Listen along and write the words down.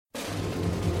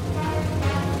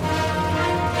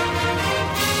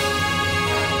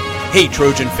Hey,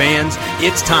 Trojan fans,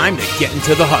 it's time to get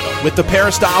into the huddle with the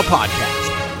Peristyle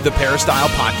Podcast. The Peristyle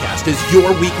Podcast is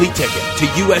your weekly ticket to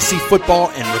USC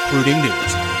football and recruiting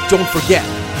news. Don't forget,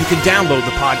 you can download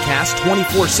the podcast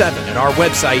 24/7 at our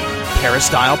website,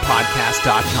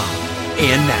 peristylepodcast.com.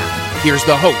 And now, here's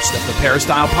the host of the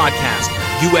Peristyle Podcast,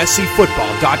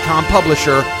 USCFootball.com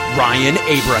publisher, Ryan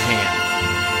Abraham.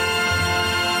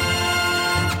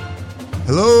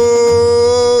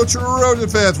 Hello, Trojan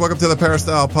fans. Welcome to the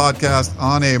Peristyle Podcast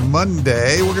on a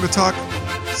Monday. We're going to talk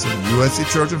some USC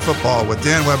Trojan football with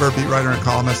Dan Weber, beat writer and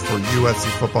columnist for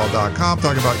USCFootball.com,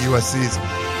 talking about USC's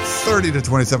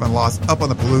 30-27 loss up on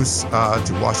the Palouse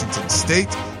to Washington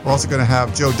State. We're also going to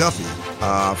have Joe Duffy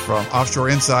from Offshore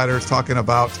Insiders talking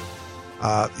about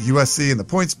USC and the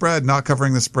point spread, not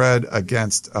covering the spread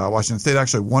against Washington State.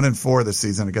 Actually 1-4 this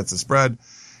season against the spread,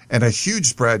 and a huge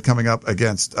spread coming up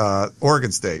against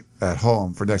Oregon State at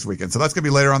home for next weekend. So that's going to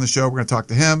be later on the show. We're going to talk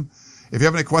to him. If you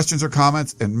have any questions or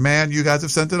comments, and man, you guys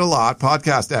have sent it a lot,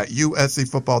 podcast at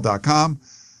uscfootball.com.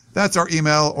 That's our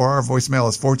email, or our voicemail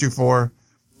is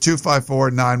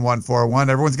 424-254-9141.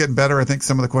 Everyone's getting better. I think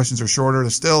some of the questions are shorter.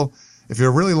 There's still, if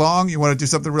you're really long, you want to do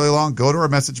something really long, go to our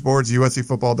message boards,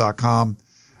 uscfootball.com.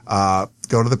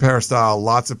 Go to the Peristyle.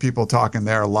 Lots of people talking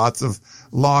there. Lots of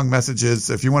long messages.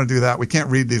 If you want to do that, we can't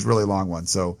read these really long ones.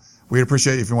 So we'd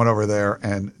appreciate you if you went over there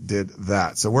and did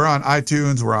that. So we're on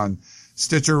iTunes. We're on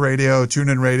Stitcher Radio,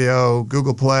 TuneIn Radio,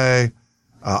 Google Play,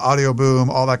 Audio Boom,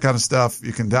 all that kind of stuff.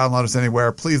 You can download us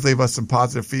anywhere. Please leave us some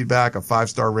positive feedback, a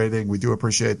 5-star rating. We do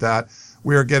appreciate that.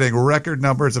 We are getting record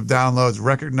numbers of downloads,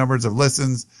 record numbers of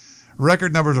listens,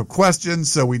 record numbers of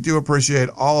questions. So we do appreciate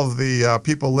all of the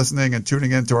people listening and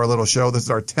tuning into our little show. This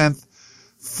is our 10th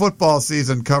football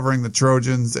season covering the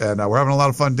Trojans, and we're having a lot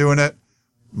of fun doing it.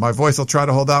 My voice will try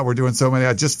to hold out. We're doing so many.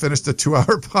 I just finished a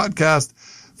 2-hour podcast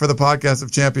for the Podcast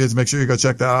of Champions. Make sure you go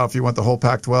check that out if you want the whole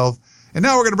Pac-12. And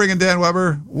now we're going to bring in Dan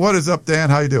Weber. What is up, Dan?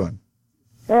 How you doing?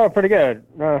 Oh, pretty good.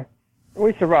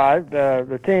 We survived.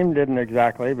 The team didn't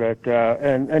exactly, but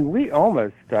and we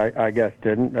almost, I guess,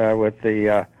 didn't with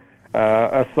the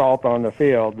assault on the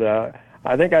field.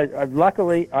 I think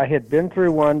luckily I had been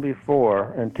through one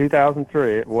before in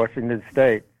 2003 at Washington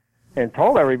State, and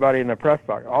told everybody in the press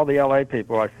box, all the LA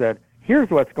people, I said, here's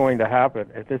what's going to happen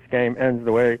if this game ends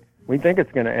the way we think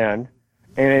it's going to end.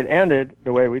 And it ended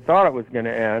the way we thought it was going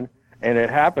to end, and it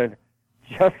happened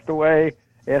just the way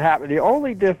it happened. The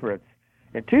only difference,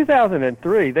 in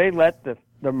 2003, they let the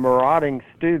marauding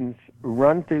students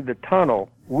run through the tunnel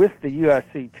with the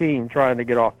USC team trying to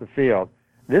get off the field.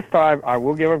 This time, I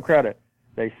will give them credit,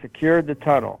 they secured the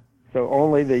tunnel. So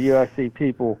only the USC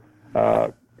people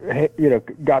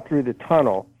got through the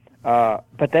tunnel,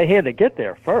 but they had to get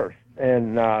there first,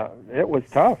 and it was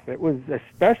tough. It was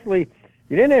especially,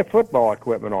 you didn't have football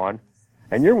equipment on,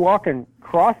 and you're walking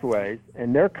crossways,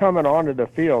 and they're coming onto the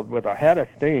field with a head of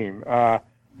steam. That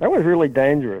was really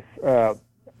dangerous.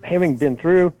 Having been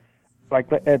through, like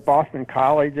at Boston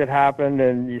College, it happened,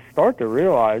 and you start to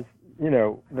realize,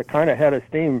 the kind of head of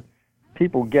steam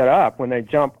people get up when they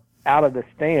jump out of the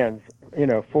stands,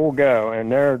 full go, and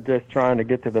they're just trying to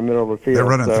get to the middle of the field. They're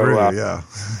running through, yeah.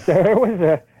 So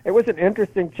it was an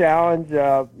interesting challenge.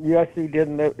 USC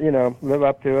didn't, live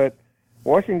up to it.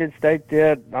 Washington State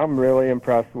did. I'm really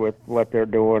impressed with what they're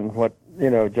doing,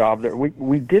 job that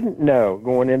we didn't know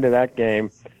going into that game.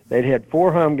 They'd had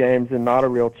 4 home games and not a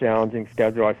real challenging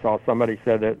schedule. I saw somebody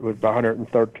said it was the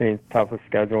 113th toughest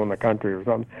schedule in the country or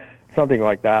something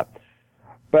like that.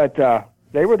 But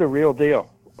they were the real deal,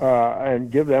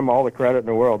 and give them all the credit in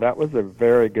the world. That was a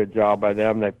very good job by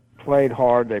them. They played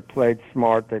hard. They played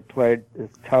smart. They played as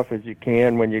tough as you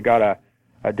can when you got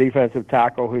a defensive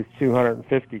tackle who's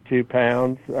 252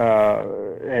 pounds,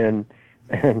 and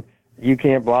you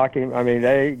can't block him. I mean,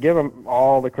 they give him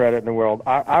all the credit in the world.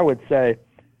 I would say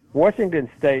Washington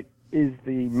State is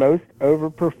the most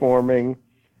overperforming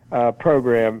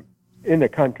program in the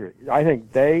country. I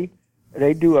think they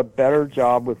do a better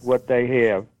job with what they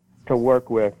have to work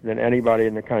with than anybody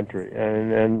in the country,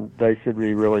 and they should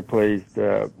be really pleased,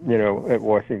 at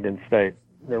Washington State.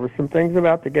 There were some things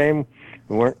about the game,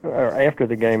 or after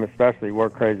the game especially,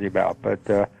 weren't crazy about, but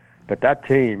that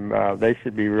team, they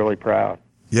should be really proud.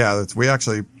 Yeah, we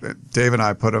actually, Dave and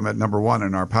I put them at number 1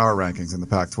 in our power rankings in the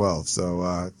Pac-12.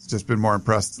 So just been a little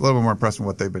bit more impressed with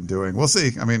what they've been doing. We'll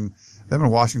see. I mean, them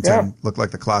and Washington look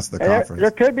like the class of the conference.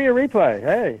 There could be a replay.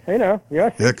 Hey,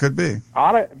 USC it could be.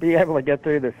 Ought to be able to get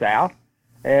through the South.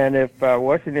 And if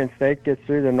Washington State gets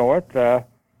through the North,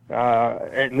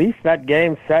 at least that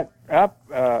game set up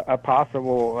a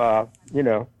possible,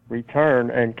 return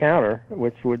and counter,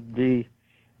 which would be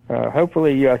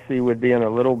hopefully USC would be in a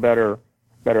little better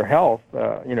better health,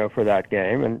 for that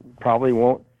game, and probably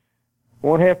won't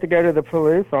have to go to the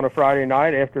Palouse on a Friday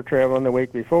night after traveling the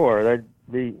week before. They'd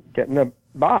be getting a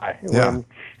bye when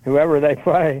whoever they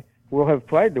play will have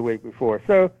played the week before.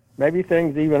 So maybe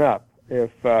things even up if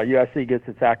USC gets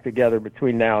its act together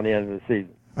between now and the end of the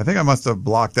season. I think I must have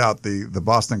blocked out the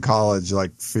Boston College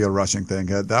field rushing thing.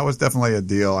 That was definitely a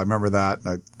deal. I remember that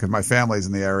because my family's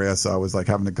in the area, so I was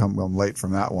having to come home late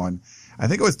from that one. I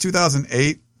think it was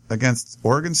 2008 against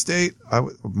Oregon State.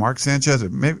 Mark Sanchez,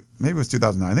 maybe it was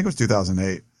 2009. I think it was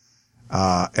 2008.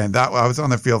 And I was on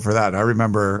the field for that. I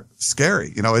remember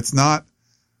scary. It's not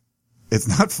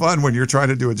fun when you're trying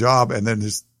to do a job and then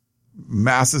just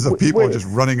masses of people just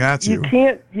running at you.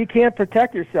 You can't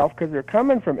protect yourself because they're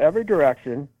coming from every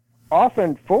direction,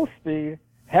 often full speed,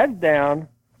 heads down.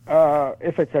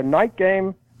 If it's a night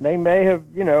game, they may have,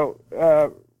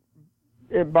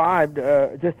 imbibed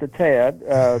just a tad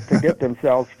to get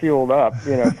themselves fueled up,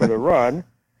 for the run.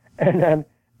 And then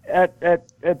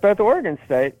at both Oregon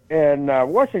State and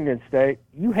Washington State,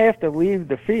 you have to leave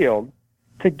the field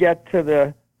to get to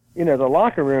the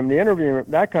locker room, the interview room,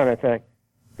 that kind of thing.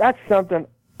 That's something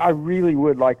I really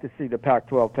would like to see the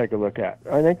Pac-12 take a look at.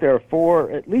 I think there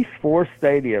are at least four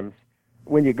stadiums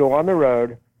when you go on the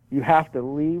road, you have to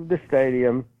leave the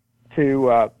stadium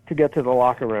to get to the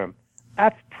locker room.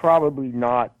 That's probably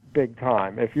not big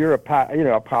time. If you're a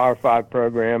Power 5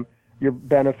 program, you're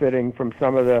benefiting from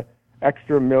some of the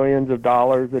extra millions of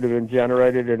dollars that have been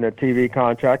generated in a TV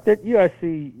contract that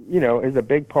USC, is a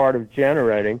big part of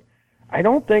generating. I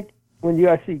don't think when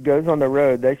USC goes on the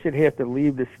road, they should have to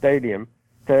leave the stadium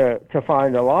to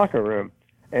find a locker room.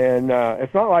 And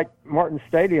it's not like Martin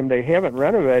Stadium. They haven't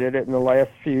renovated it in the last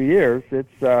few years.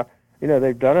 It's,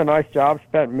 they've done a nice job,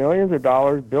 spent millions of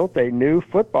dollars, built a new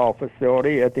football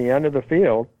facility at the end of the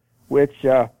field, which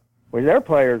their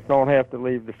players don't have to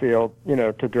leave the field,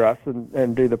 to dress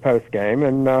and do the post game.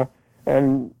 And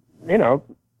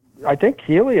I think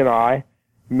Healy and I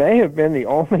may have been the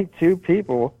only two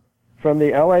people from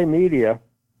the LA media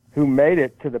who made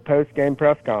it to the post-game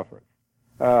press conference.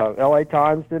 LA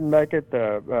Times didn't make it.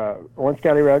 The Orange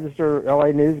County Register,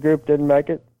 LA News Group didn't make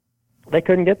it. They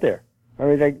couldn't get there. I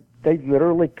mean, they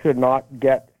literally could not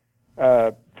get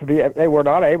they were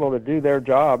not able to do their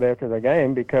job after the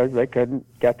game because they couldn't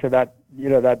get to that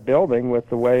that building with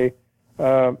the way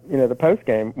the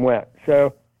post-game went.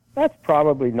 So that's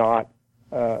probably not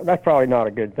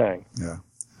a good thing. Yeah.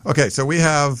 Okay, so we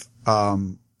have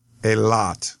a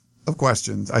lot of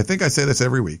questions. I think I say this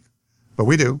every week, but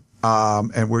we do.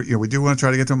 And we do want to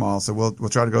try to get to them all. So we'll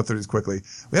try to go through these quickly.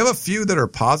 We have a few that are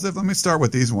positive. Let me start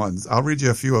with these ones. I'll read you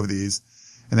a few of these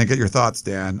and then get your thoughts,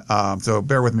 Dan. So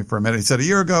bear with me for a minute. He said a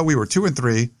year ago we were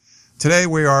 2-3. Today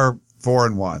we are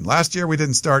 4-1. Last year we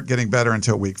didn't start getting better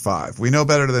until week 5. We know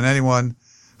better than anyone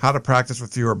how to practice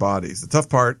with fewer bodies. The tough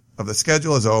part of the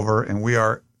schedule is over and we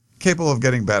are capable of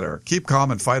getting better. Keep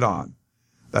calm and fight on.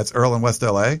 That's Earl in West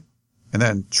LA. And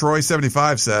then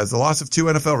Troy75 says, the loss of 2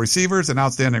 NFL receivers, an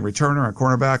outstanding returner and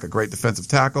cornerback, a great defensive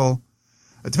tackle,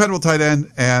 a dependable tight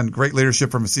end, and great leadership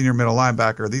from a senior middle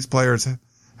linebacker. These players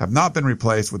have not been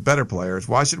replaced with better players.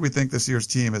 Why should we think this year's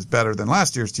team is better than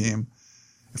last year's team?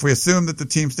 If we assume that the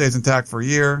team stays intact for a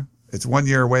year, it's 1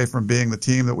 year away from being the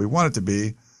team that we want it to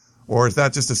be, or is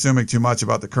that just assuming too much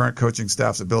about the current coaching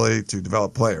staff's ability to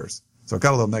develop players? So it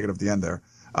got a little negative at the end there.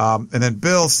 And then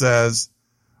Bill says,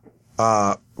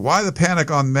 why the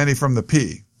panic on many from the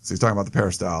P? So he's talking about the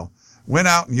peristyle. Win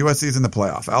out and USC's in the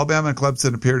playoff. Alabama and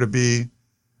Clemson appear to be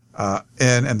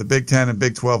in, and the Big Ten and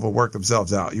Big 12 will work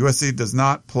themselves out. USC does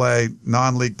not play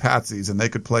non-league patsies, and they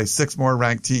could play 6 more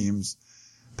ranked teams,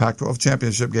 Pac-12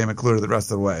 championship game included, the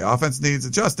rest of the way. Offense needs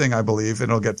adjusting, I believe, and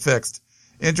it'll get fixed.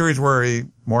 Injuries worry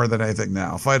more than anything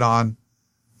now. Fight on,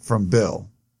 from Bill.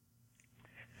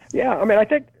 Yeah, I mean, I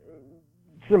think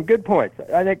some good points.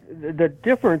 I think the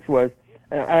difference was,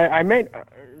 I may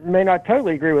not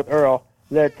totally agree with Earl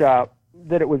that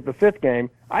it was the 5th game.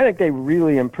 I think they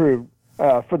really improved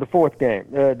for the 4th game,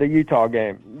 the Utah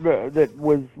game. That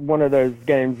was one of those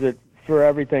games that, for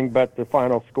everything but the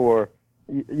final score,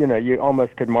 you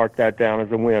almost could mark that down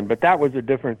as a win. But that was a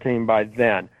different team by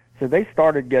then. So they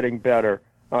started getting better,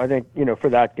 I think, for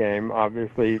that game,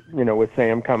 obviously, with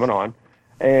Sam coming on.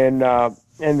 And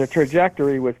the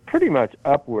trajectory was pretty much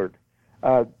upward.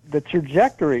 The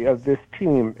trajectory of this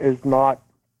team is not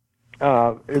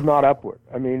upward.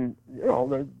 I mean,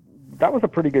 that was a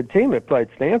pretty good team that played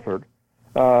Stanford.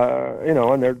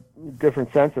 And their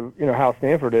different sense of how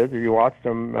Stanford is. If you watched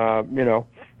them,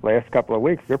 last couple of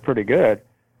weeks, they're pretty good.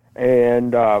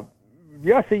 And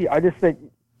USC, I just think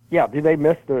Yeah, do they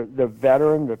miss the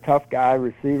veteran, the tough guy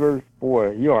receivers?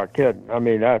 Boy, you aren't kidding. I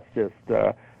mean, that's just.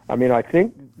 I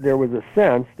think there was a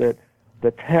sense that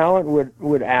the talent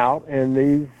would out, and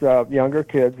these younger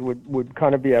kids would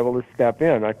kind of be able to step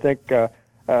in. I think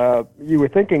you were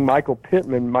thinking Michael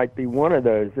Pittman might be one of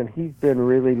those, and he's been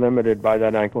really limited by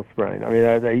that ankle sprain. I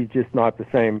mean, he's just not the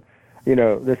same,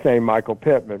 the same Michael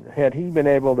Pittman. Had he been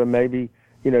able to maybe,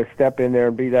 step in there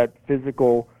and be that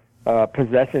physical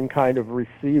possession kind of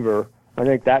receiver, I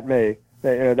think that may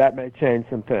change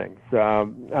some things.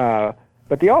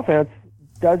 But the offense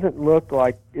doesn't look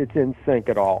like it's in sync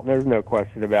at all. There's no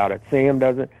question about it. Sam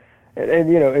doesn't. And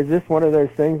is this one of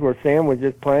those things where Sam was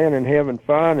just playing and having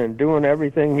fun and doing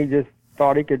everything he just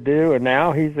thought he could do, and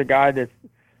now he's the guy that's,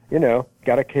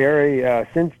 got to carry,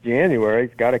 since January,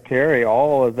 he's got to carry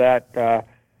all of that,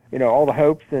 all the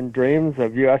hopes and dreams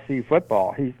of USC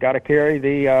football. He's got to carry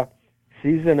the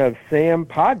Season of Sam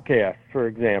podcast, for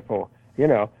example.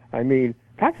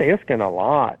 That's asking a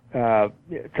lot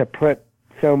to put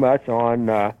so much on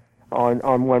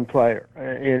one player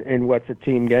in what's a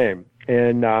team game.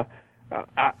 And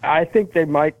I think they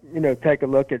might, take a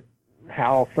look at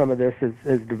how some of this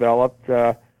has developed.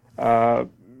 If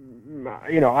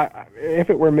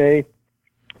it were me,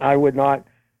 I would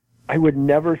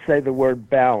never say the word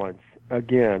balance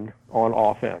again on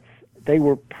offense. They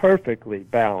were perfectly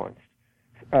balanced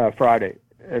Friday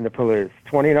in the Palouse.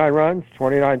 29 runs,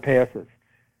 29 passes.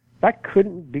 That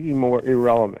couldn't be more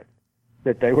irrelevant,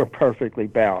 that they were perfectly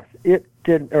balanced. It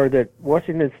didn't, or that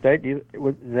Washington State, does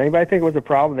anybody think it was a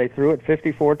problem? They threw it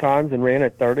 54 times and ran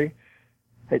it 30.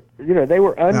 They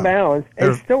were unbalanced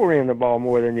and still ran the ball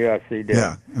more than USC did.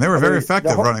 Yeah, and they were very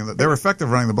effective running. They were effective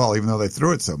running the ball, even though they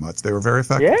threw it so much. They were very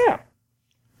effective. Yeah,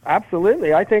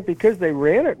 absolutely. I think because they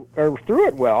ran it or threw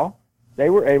it well, they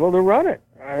were able to run it.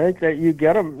 I think that you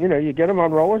get them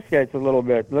on roller skates a little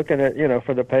bit, looking at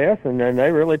for the pass, and then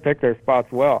they really pick their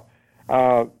spots well.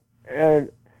 And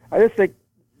I just think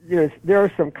there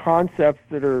are some concepts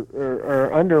that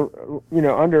are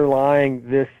underlying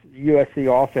this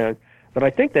USC offense that I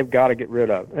think they've got to get rid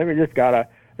of.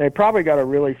 They probably got to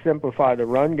really simplify the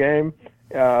run game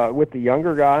with the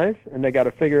younger guys, and they got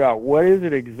to figure out what is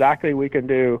it exactly we can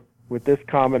do with this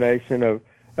combination of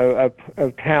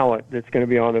talent that's going to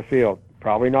be on the field.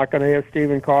 Probably not going to have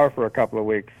Stephen Carr for a couple of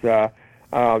weeks. You're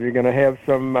going to have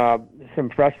some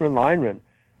freshman linemen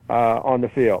on the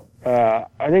field. I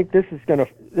think this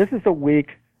is a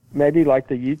week, maybe like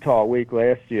the Utah week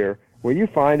last year, where you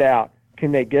find out,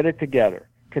 can they get it together?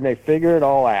 Can they figure it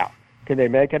all out? Can they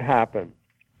make it happen?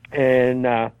 And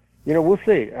we'll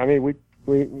see. I mean,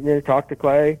 we talked to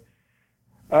Clay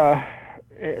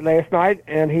last night,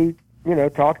 and he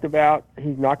talked about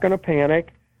he's not going to panic,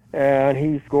 and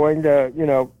he's going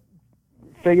to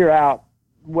figure out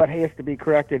what has to be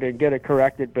corrected and get it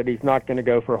corrected, but he's not going to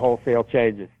go for wholesale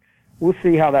changes. We'll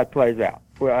see how that plays out.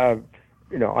 I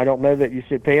don't know that you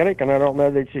should panic, and I don't know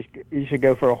that you should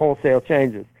go for wholesale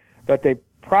changes, but they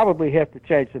probably have to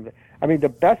change something. I mean, the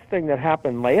best thing that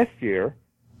happened last year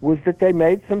was that they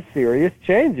made some serious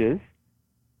changes.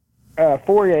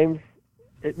 4 games,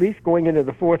 at least going into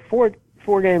the four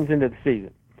games into the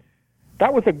season.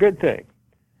 That was a good thing.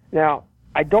 Now,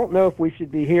 I don't know if we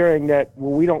should be hearing that,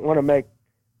 well, we don't want to make,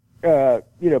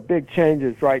 big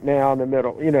changes right now in the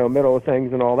middle of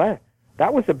things and all that.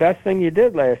 That was the best thing you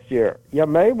did last year. You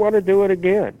may want to do it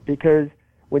again, because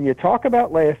when you talk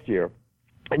about last year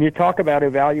and you talk about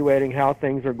evaluating how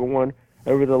things are going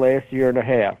over the last year and a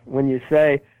half, when you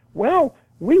say, well,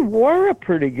 we were a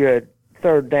pretty good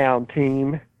third down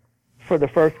team for the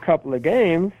first couple of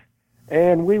games,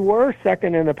 and we were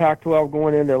second in the Pac-12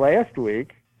 going into last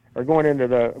week, or going into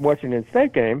the Washington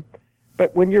State game,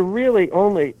 but when you're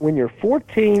when you're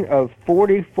 14 of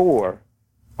 44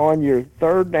 on your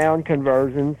third down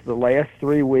conversions the last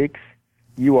 3 weeks,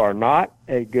 you are not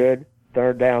a good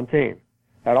third down team.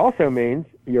 That also means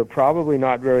you're probably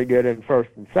not very good in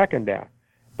first and second down.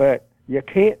 But you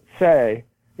can't say,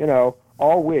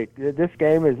 all week, this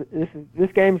game is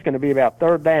going to be about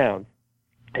third downs,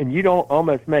 and you don't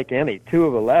almost make any, 2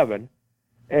 of 11,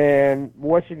 and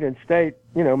Washington State,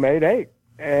 made 8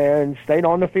 and stayed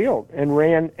on the field and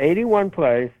ran 81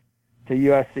 plays to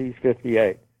USC's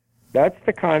 58. That's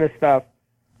the kind of stuff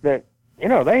that,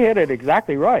 they hit it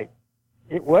exactly right.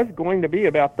 It was going to be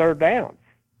about third downs.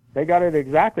 They got it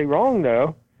exactly wrong,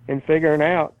 though, in figuring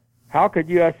out how could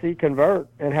USC convert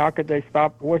and how could they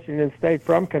stop Washington State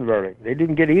from converting. They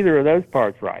didn't get either of those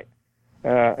parts right,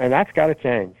 and that's got to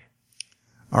change.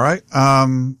 All right.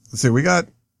 Let's see. We got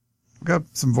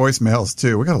some voicemails,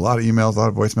 too. We got a lot of emails, a lot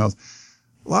of voicemails.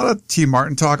 A lot of T.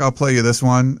 Martin talk. I'll play you this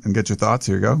one and get your thoughts.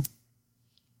 Here you go.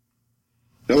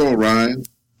 Hello, Ryan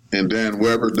and Dan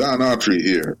Weber. Don Autry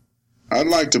here. I'd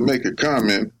like to make a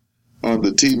comment on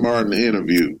the T. Martin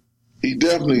interview. He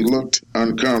definitely looked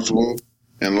uncomfortable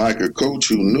and like a coach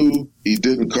who knew he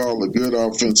didn't call a good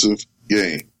offensive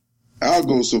game. I'll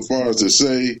go so far as to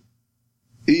say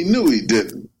he knew he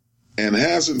didn't and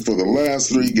hasn't for the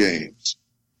last 3 games.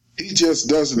 He just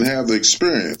doesn't have the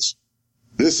experience.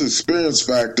 This experience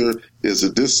factor is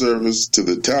a disservice to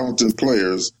the talented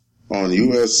players on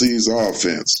USC's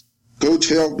offense. Coach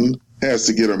Helton has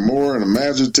to get a more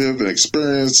imaginative and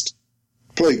experienced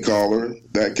play caller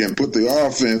that can put the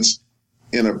offense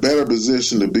in a better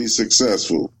position to be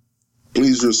successful.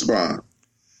 Please respond.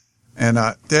 And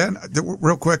Dan,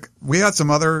 real quick, we had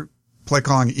some other play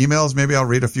calling emails. Maybe I'll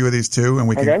read a few of these too, and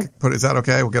we can put. Is that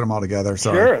okay? We'll get them all together.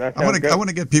 Sorry. Sure, that sounds good. I want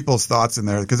to get people's thoughts in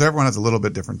there because everyone has a little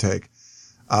bit different take.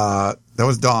 That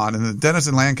was Don, and then Dennis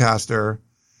in Lancaster.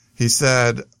 He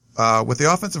said, with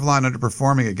the offensive line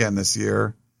underperforming again this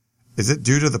year, is it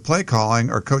due to the play calling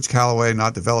or Coach Callaway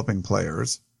not developing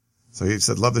players? So he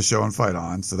said, love the show and fight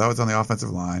on. So that was on the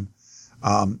offensive line.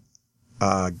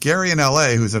 Gary in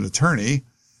LA, who's an attorney,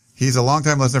 he's a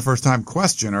longtime listener, first-time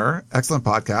questioner. Excellent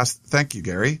podcast. Thank you,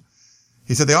 Gary.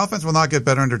 He said the offense will not get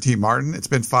better under T. Martin. It's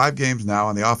been 5 games now,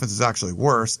 and the offense is actually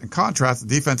worse. In contrast,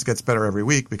 the defense gets better every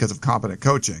week because of competent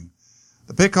coaching.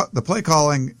 The play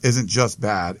calling isn't just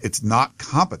bad. It's not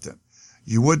competent.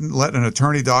 You wouldn't let an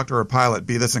attorney, doctor, or pilot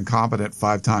be this incompetent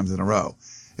 5 times in a row.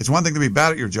 It's one thing to be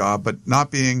bad at your job, but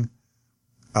not being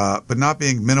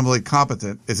minimally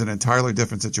competent is an entirely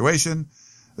different situation.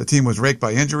 The team was raked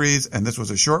by injuries, and this was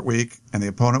a short week, and the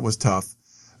opponent was tough.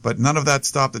 But none of that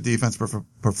stopped the defense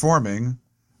performing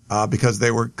because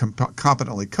they were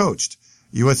competently coached.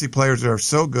 USC players are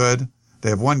so good. They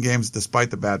have won games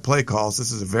despite the bad play calls.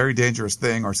 This is a very dangerous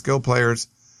thing. Our skilled players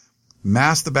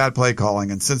masked the bad play calling,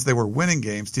 and since they were winning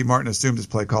games, T. Martin assumed his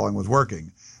play calling was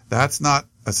working. That's not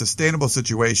a sustainable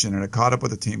situation, and it caught up with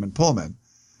the team in Pullman.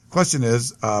 Question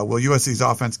is, will USC's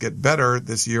offense get better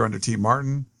this year under T.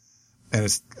 Martin? And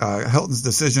it's Helton's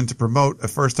decision to promote a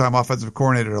first-time offensive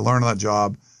coordinator to learn on that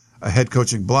job a head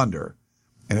coaching blunder.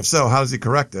 And if so, how does he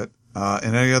correct it?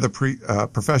 In any other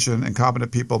profession,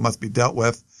 incompetent people must be dealt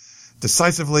with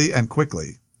decisively and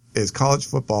quickly. Is college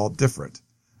football different?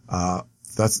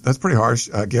 That's pretty harsh.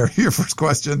 Gary, your first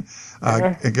question.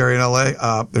 And Gary in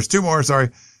LA. There's 2 more. Sorry.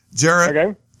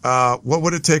 Jarrett. What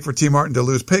would it take for T. Martin to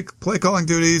lose play calling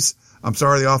duties? I'm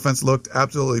sorry, the offense looked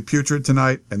absolutely putrid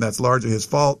tonight, and that's largely his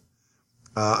fault.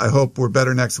 I hope we're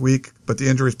better next week, but the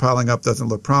injuries piling up doesn't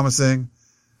look promising.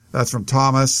 That's from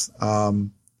Thomas.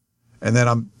 And then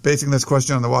I'm basing this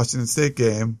question on the Washington State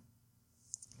game.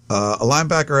 A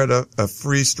linebacker had a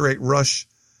free straight rush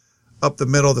up the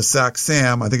middle to sack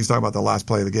Sam. I think he's talking about the last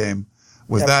play of the game.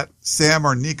 Was that Sam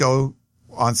or Nico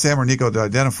to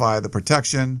identify the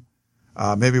protection?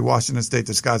 Maybe Washington State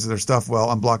disguises their stuff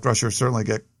well. Unblocked rushers certainly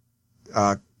get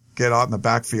out in the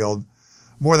backfield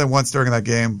more than once during that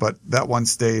game, but that one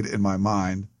stayed in my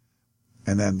mind.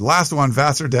 And then the last one,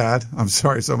 Vassar Dad. I'm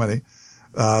sorry, so many.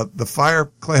 The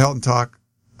fire Clay Helton talk.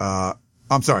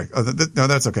 I'm sorry. No,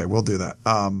 that's okay. We'll do that.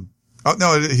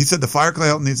 He said the fire Clay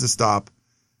Helton needs to stop.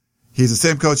 He's the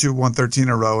same coach who won 13 in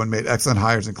a row and made excellent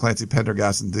hires in Clancy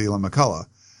Pendergast and Dylan McCullough.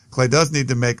 Clay does need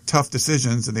to make tough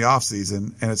decisions in the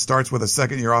offseason, and it starts with a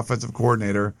second-year offensive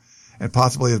coordinator and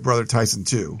possibly his brother Tyson,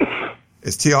 too.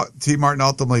 Is T. Martin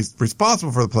ultimately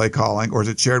responsible for the play calling, or is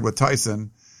it shared with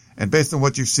Tyson? And based on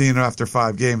what you've seen after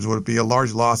 5 games, would it be a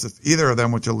large loss if either of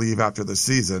them were to leave after the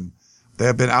season? They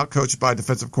have been outcoached by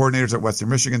defensive coordinators at Western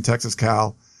Michigan, Texas,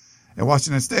 Cal, and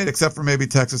Washington State. Except for maybe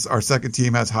Texas, our second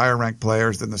team has higher-ranked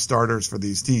players than the starters for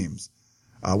these teams.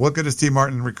 What good is T.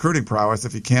 Martin recruiting prowess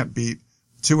if he can't beat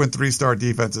 2- and 3-star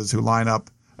defenses who line up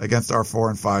against our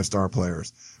 4- and 5-star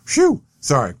players? Phew!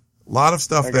 Sorry. A lot of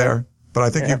stuff there, but I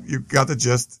think you got the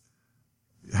gist.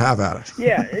 Have at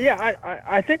it.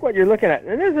 I think what you're looking at,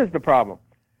 and this is the problem.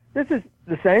 This is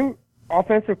the same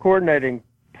offensive coordinating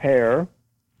pair,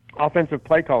 offensive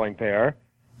play calling pair,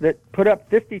 that put up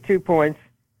 52 points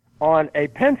on a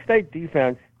Penn State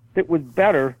defense that was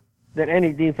better than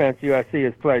any defense USC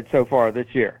has played so far this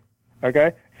year.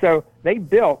 Okay? So they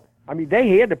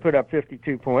had to put up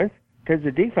 52 points because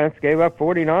the defense gave up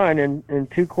 49 in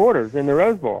 2 quarters in the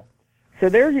Rose Bowl. So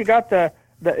there you got the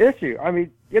issue. I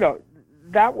mean,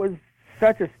 that was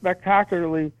such a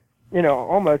spectacularly,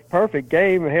 almost perfect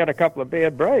game. It had a couple of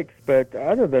bad breaks, but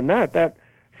other than that,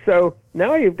 so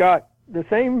now you've got the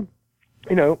same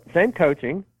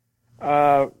coaching,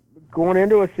 going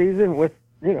into a season with,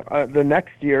 the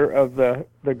next year of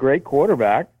the great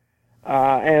quarterback,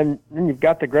 and then you've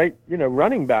got the great,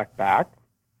 running back,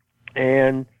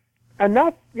 and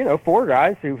enough, 4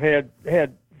 guys who've had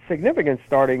significant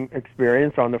starting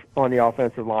experience on the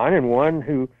offensive line, and one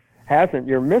who hasn't.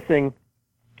 You're missing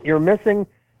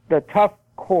the tough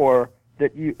core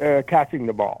that you catching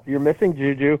the ball. You're missing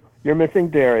Juju, you're missing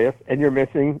Darius, and you're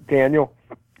missing Daniel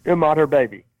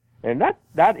Imatorbhebhe, and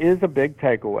that is a big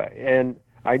takeaway. And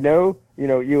I know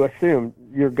you assume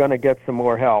you're going to get some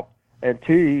more help. And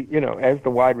T, as the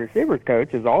wide receivers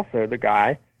coach, is also the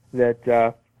guy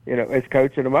that is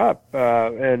coaching them up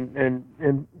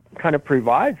and kind of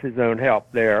provides his own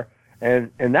help there.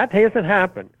 And that hasn't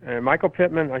happened. And Michael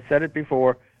Pittman, I said it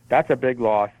before, that's a big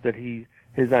loss that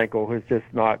his ankle has just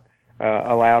not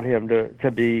allowed him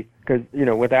to be, because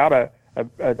without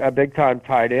a big time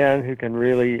tight end who can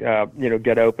really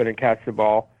get open and catch the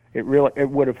ball, it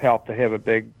would have helped to have a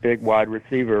big wide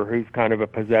receiver who's kind of a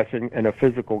possession and a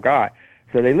physical guy.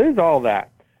 So they lose all that,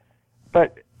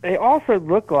 but they also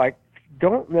look like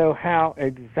don't know how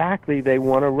exactly they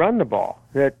want to run the ball.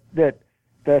 That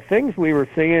the things we were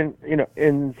seeing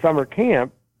in summer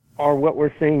camp are what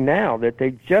we're seeing now. That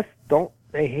they just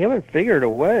they haven't figured a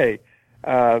way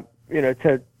to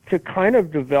kind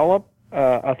of develop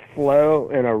a flow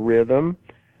and a rhythm.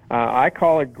 I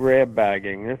call it grab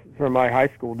bagging. This is from my high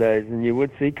school days, and you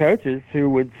would see coaches who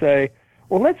would say,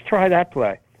 well, let's try that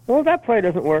play. Well, if that play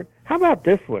doesn't work, how about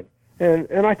this one?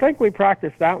 And I think we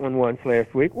practiced that one once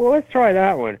last week. Well, let's try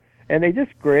that one. And they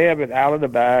just grab it out of the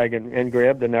bag and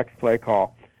grab the next play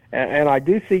call. And I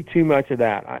do see too much of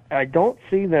that. I don't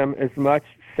see them as much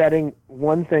setting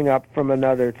one thing up from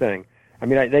another thing. I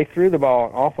mean, they threw the ball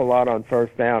an awful lot on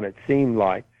first down, it seemed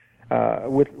like.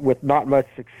 With not much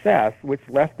success, which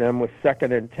left them with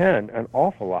 2nd and 10 an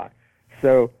awful lot.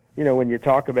 So, when you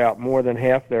talk about more than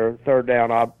half their third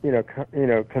down,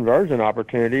 conversion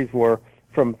opportunities were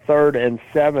from 3rd and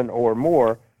 7 or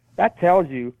more, that tells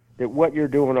you that what you're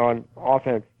doing on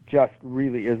offense just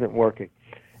really isn't working.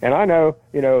 And I know,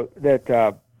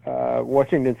 that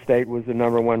Washington State was the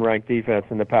number 1 ranked defense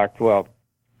in the Pac-12,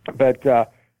 but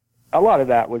a lot of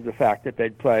that was the fact that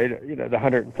they'd played, the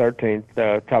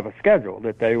 113th toughest schedule,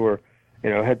 that they were,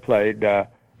 had played,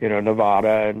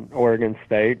 Nevada and Oregon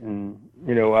State and,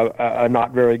 a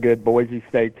not very good Boise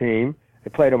State team.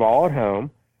 They played them all at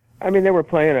home. I mean, they were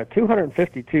playing a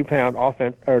 252-pound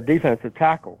offense or defensive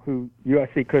tackle who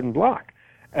USC couldn't block.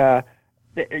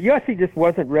 USC just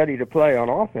wasn't ready to play on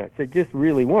offense. They just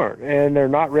really weren't, and they're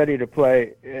not ready to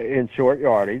play in short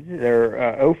yardage.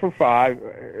 They're 0 for 5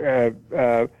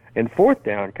 in 4th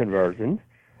down conversions.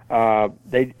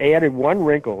 They added one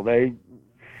wrinkle. They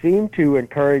seemed to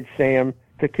encourage Sam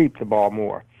to keep the ball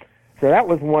more. So that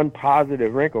was one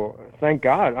positive wrinkle. Thank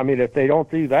God. I mean, if they don't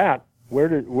do that, where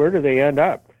do they end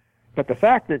up? But the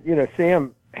fact that,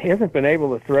 Sam hasn't been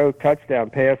able to throw touchdown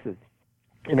passes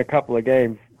in a couple of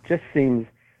games just seems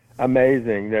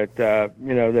amazing that,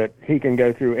 that he can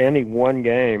go through any one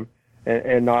game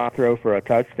and not throw for a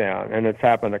touchdown. And it's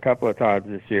happened a couple of times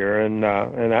this year, and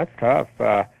that's tough.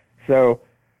 I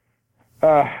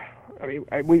mean,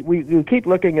 we keep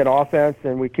looking at offense,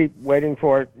 and we keep waiting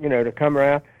for it, to come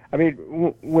around. I mean,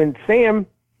 when Sam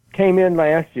came in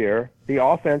last year, the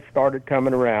offense started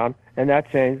coming around, and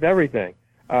that changed everything.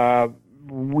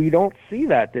 We don't see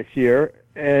that this year,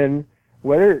 and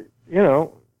whether,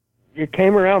 it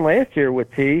came around last year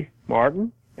with T.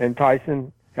 Martin and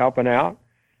Tyson helping out.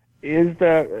 Is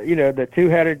the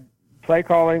two-headed play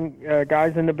calling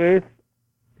guys in the booth,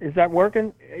 is that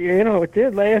working? It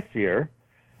did last year.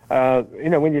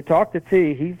 When you talk to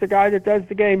T, he's the guy that does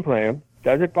the game plan,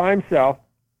 does it by himself.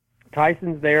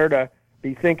 Tyson's there to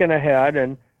be thinking ahead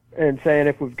and saying,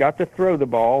 if we've got to throw the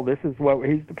ball, this is what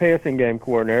he's the passing game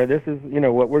coordinator. This is,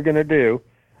 what we're going to do.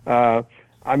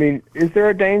 I mean, is there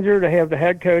a danger to have the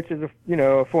head coach as a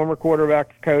former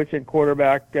quarterback's coach and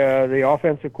quarterback, the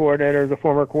offensive coordinator as a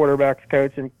former quarterback's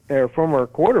coach and former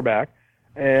quarterback,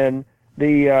 and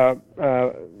the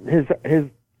his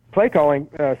play calling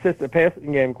assistant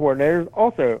passing game coordinator is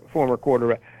also former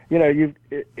quarterback? Is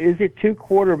it too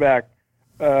quarterback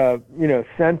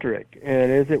centric,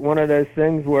 and is it one of those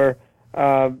things where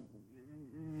the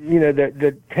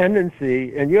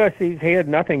tendency, and USC's had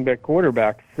nothing but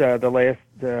quarterbacks the last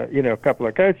couple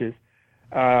of coaches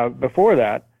before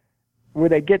that, where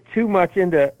they get too much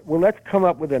into, well, let's come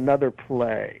up with another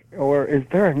play, or is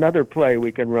there another play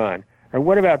we can run, or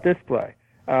what about this play?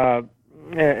 To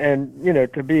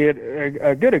be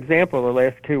a good example the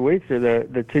last 2 weeks are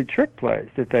the 2 trick plays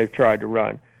that they've tried to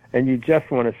run, and you just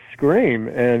want to scream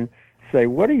and say,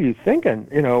 what are you thinking?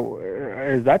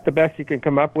 Is that the best you can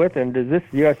come up with? And does this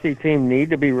USC team need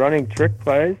to be running trick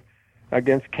plays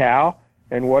against Cal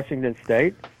and Washington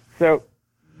State? So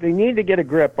they need to get a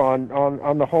grip on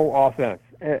the whole offense.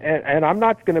 And I'm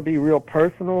not going to be real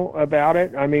personal about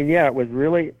it. I mean, yeah, it was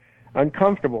really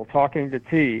uncomfortable talking to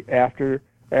T after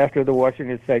the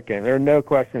Washington State game. There's no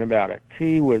question about it.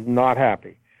 T was not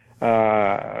happy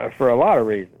for a lot of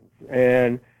reasons.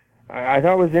 And I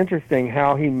thought it was interesting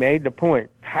how he made the point.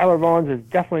 Tyler Vaughns is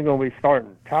definitely going to be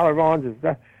starting. Tyler Vaughns is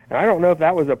and I don't know if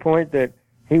that was a point that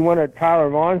he wanted Tyler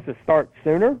Vaughns to start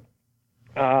sooner.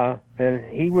 And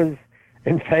he was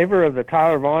in favor of the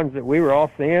Tyler Vaughns that we were all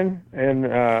seeing in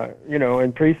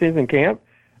preseason camp,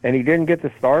 and he didn't get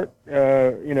to start,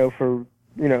 in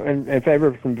favor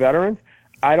of some veterans.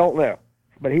 I don't know,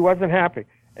 but he wasn't happy.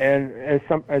 And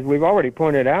as we've already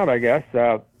pointed out, I guess,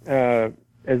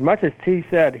 as much as T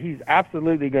said he's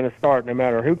absolutely going to start no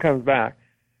matter who comes back,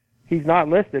 he's not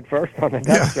listed first on the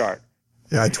depth chart.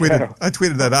 Yeah, I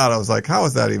tweeted that out. I was like, how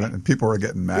is that even? And people were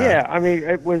getting mad. Yeah, I mean,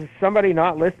 it was somebody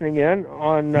not listening in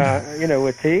on,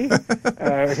 with T,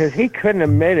 because he couldn't have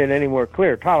made it any more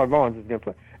clear. Tyler Vaughns is going to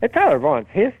play. And Tyler Vaughns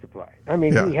has to play. I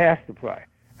mean, he has to play.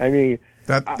 I mean,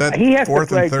 that he has 4th to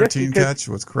play and 13 catch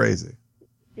was crazy.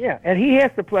 Yeah, and he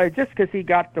has to play just because he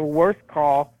got the worst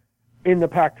call in the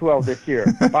Pac-12 this year,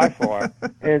 by far.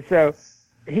 And so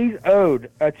he's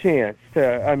owed a chance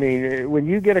to, I mean, when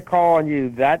you get a call on you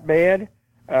that bad,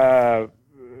 come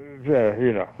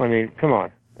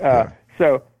on.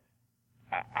 So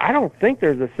I don't think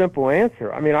there's a simple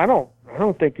answer. I mean, I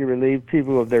don't think you relieve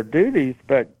people of their duties,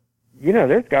 but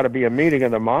there's got to be a meeting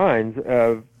of the minds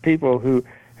of people who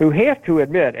have to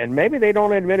admit, and maybe they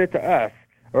don't admit it to us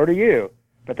or to you,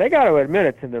 but they got to admit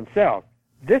it to themselves.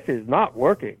 This is not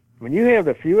working. When you have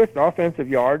the fewest offensive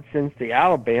yards since the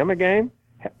Alabama game,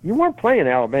 you weren't playing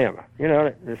Alabama.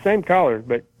 The same colors,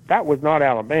 but that was not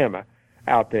Alabama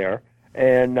out there,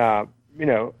 and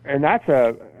and that's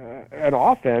an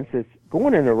offense that's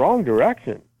going in the wrong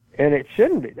direction, and it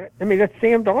shouldn't be. I mean, that's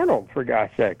Sam Darnold, for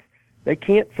God's sakes. They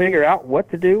can't figure out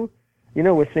what to do,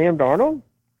 with Sam Darnold.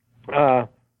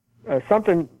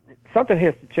 Something has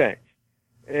to change,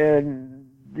 and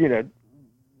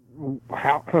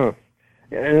how.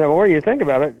 And the more you think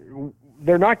about it,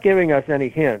 they're not giving us any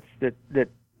hints that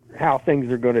how things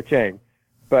are going to change,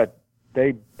 but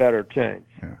they better change.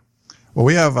 Yeah. Well,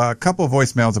 we have a couple of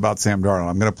voicemails about Sam Darnold.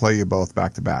 I'm going to play you both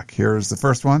back to back. Here's the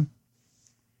first one.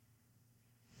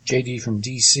 JD from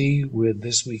DC with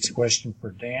this week's question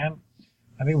for Dan.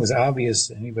 I think it was obvious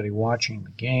to anybody watching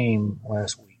the game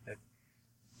last week that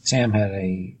Sam had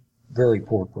a very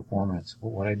poor performance. But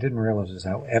what I didn't realize is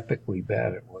how epically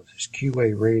bad it was. His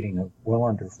QA rating of well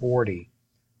under 40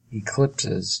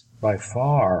 eclipses by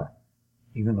far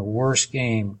even the worst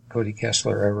game Cody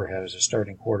Kessler ever had as a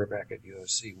starting quarterback at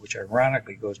USC, which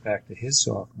ironically goes back to his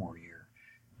sophomore year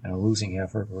and a losing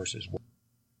effort versus.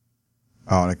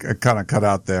 Oh, and it kind of cut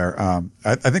out there.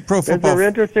 I think Pro Football. Those are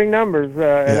interesting numbers, and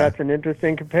that's an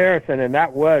interesting comparison. And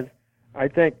that was, I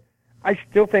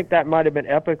still think that might have been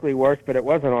epically worse, but it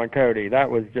wasn't on Cody. That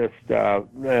was just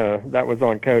that was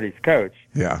on Cody's coach.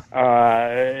 Yeah.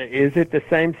 Is it the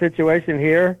same situation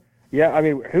here? Yeah, I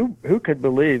mean, who could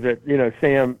believe that,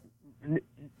 Sam,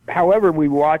 however we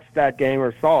watched that game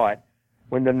or saw it,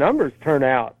 when the numbers turn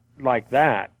out like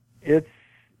that, you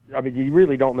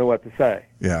really don't know what to say.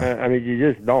 Yeah. I mean,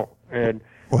 you just don't. And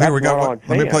well, here we go.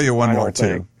 Let me play you one more,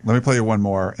 too. Let me play you one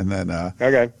more, and then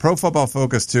okay. Pro Football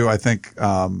Focus, too, I think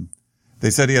they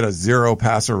said he had a 0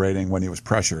 passer rating when he was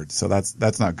pressured, so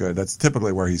that's not good. That's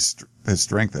typically where his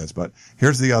strength is. But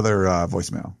here's the other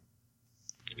voicemail.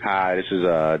 Hi, this is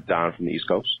Don from the East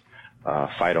Coast.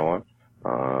 Fight on.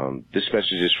 This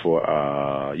message is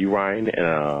for you, Ryan,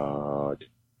 and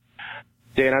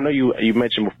Dan. I know you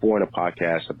mentioned before in the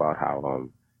podcast about how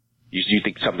you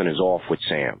think something is off with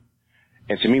Sam,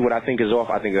 and to me, what I think is off,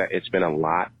 I think that it's been a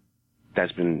lot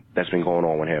that's been going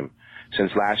on with him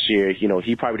since last year.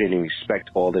 He probably didn't even expect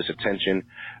all this attention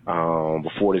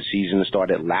before the season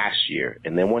started last year,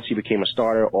 and then once he became a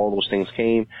starter, all those things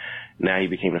came. Now he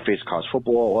became the face of college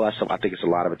football, all that stuff. I think it's a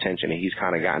lot of attention, and he's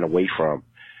kind of gotten away from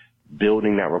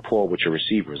building that rapport with your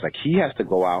receivers. Like, he has to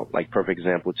go out, like, perfect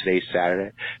example, today's Saturday,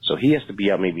 so he has to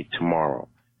be out maybe tomorrow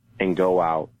and go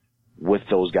out with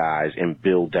those guys and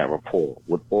build that rapport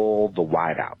with all the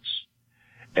wideouts.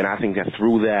 And I think that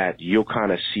through that, you'll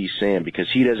kind of see Sam,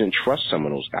 because he doesn't trust some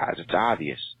of those guys. It's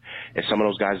obvious. And some of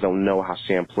those guys don't know how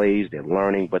Sam plays. They're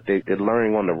learning, but they're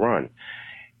learning on the run.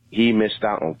 He missed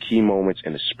out on key moments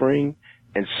in the spring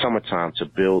and summertime to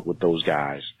build with those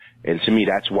guys. And to me,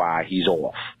 that's why he's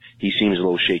off. He seems a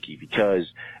little shaky because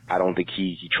I don't think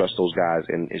he trusts those guys,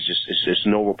 and it's just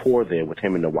no rapport there with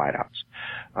him in the wideouts.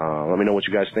 Let me know what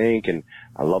you guys think, and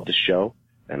I love the show,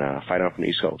 and fight on from the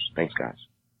East Coast. Thanks, guys.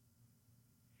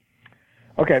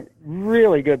 Okay,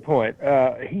 really good point.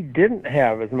 He didn't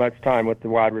have as much time with the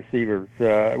wide receivers,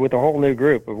 with a whole new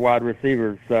group of wide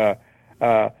receivers.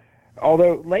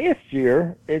 Although last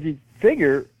year, if you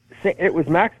figure, it was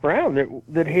Max Brown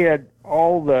that had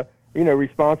all the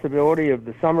responsibility of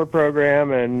the summer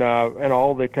program and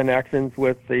all the connections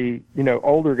with the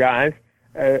older guys.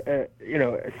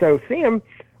 So Sam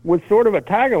was sort of a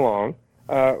tag along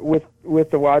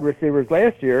with the wide receivers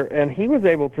last year, and he was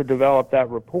able to develop that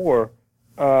rapport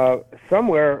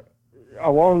somewhere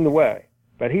along the way.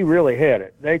 But he really had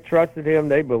it. They trusted him.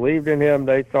 They believed in him.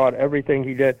 They thought everything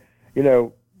he did,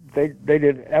 they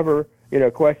didn't ever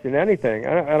question anything.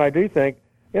 And I do think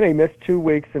he missed 2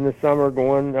 weeks in the summer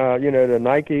going to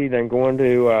Nike, then going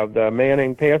to the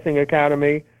Manning Passing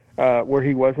Academy where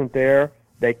he wasn't there.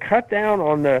 They cut down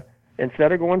on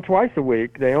instead of going twice a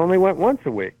week, they only went once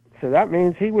a week. So that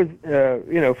means he was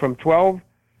from 12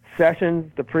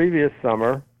 sessions the previous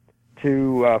summer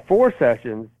to 4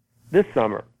 sessions this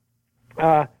summer.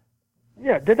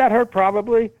 Did that hurt?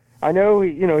 Probably. I know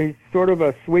he's sort of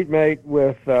a sweet mate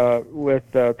with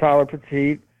Tyler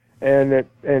Petit, and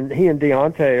he and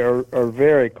Deontay are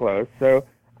very close. So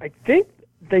I think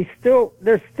there's still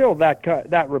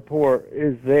that rapport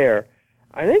is there.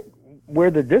 I think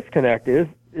where the disconnect is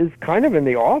kind of in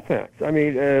the offense. I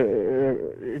mean,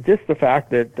 just the fact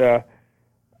that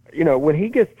when he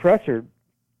gets pressured,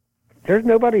 there's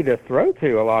nobody to throw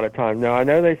to a lot of times. Now, I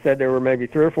know they said there were maybe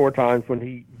 3 or 4 times when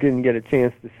he didn't get a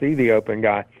chance to see the open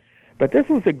guy. But this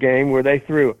was a game where they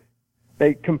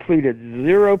completed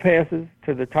 0 passes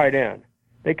to the tight end.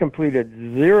 They completed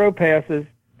 0 passes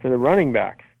to the running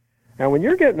backs. Now, when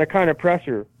you're getting the kind of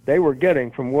pressure they were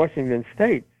getting from Washington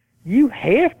State, you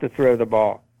have to throw the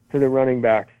ball to the running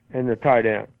backs and the tight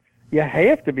end. You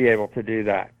have to be able to do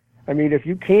that. I mean, if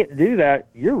you can't do that,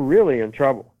 you're really in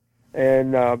trouble.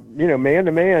 And,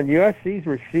 man-to-man, USC's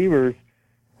receivers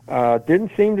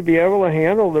didn't seem to be able to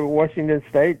handle the Washington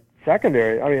State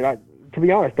secondary. I mean, to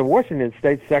be honest, the Washington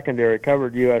State secondary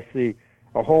covered USC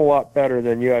a whole lot better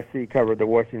than USC covered the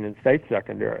Washington State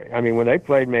secondary. I mean, when they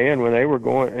played man, when they were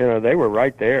going, they were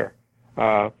right there.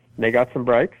 They got some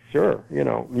breaks, sure.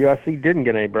 USC didn't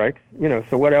get any breaks.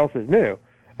 So what else is new?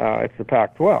 It's the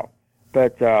Pac-12.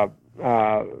 But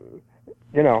I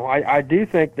do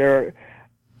think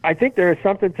I think there is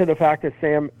something to the fact that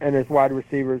Sam and his wide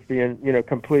receivers being,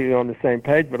 completely on the same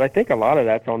page, but I think a lot of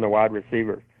that's on the wide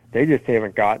receivers. They just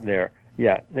haven't gotten there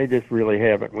yet. They just really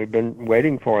haven't. We've been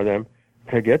waiting for them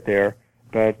to get there,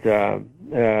 but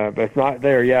it's not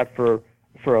there yet for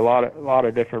a lot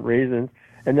of different reasons.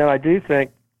 And then I do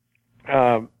think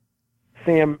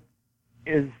Sam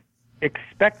is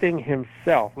expecting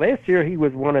himself. Last year he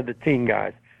was one of the team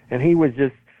guys, and he was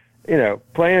just,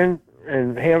 playing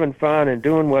and having fun and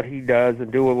doing what he does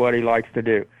and doing what he likes to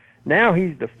do. Now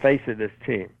he's the face of this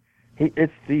team.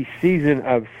 It's the season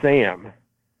of Sam,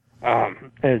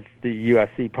 as the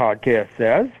USC podcast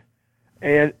says,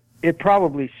 and it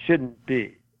probably shouldn't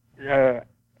be.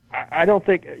 I don't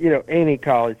think, any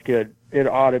college kid, it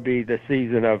ought to be the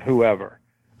season of whoever.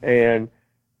 And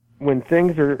when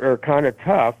things are kind of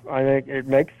tough, I think it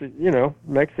makes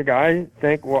the guy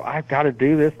think, well, I've got to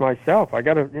do this myself. I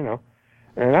got to,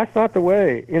 and that's not the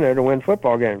way, to win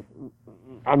football games.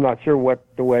 I'm not sure what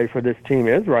the way for this team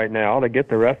is right now to get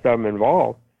the rest of them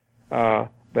involved.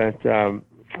 But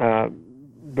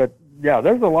yeah,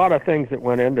 there's a lot of things that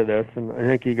went into this, and I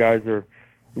think you guys are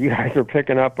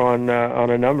picking up on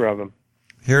a number of them.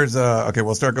 Here's okay.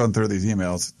 We'll start going through these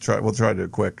emails. We'll try to do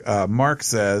it quick. Mark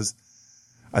says,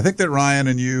 I think that Ryan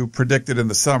and you predicted in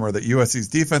the summer that USC's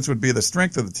defense would be the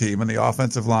strength of the team and the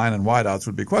offensive line and wideouts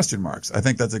would be question marks. I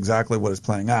think that's exactly what is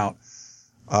playing out.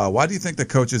 Why do you think the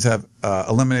coaches have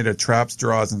eliminated traps,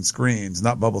 draws, and screens,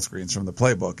 not bubble screens, from the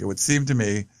playbook? It would seem to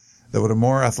me that with a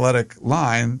more athletic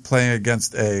line playing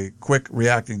against a quick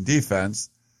reacting defense,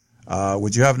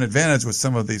 would you have an advantage with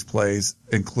some of these plays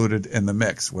included in the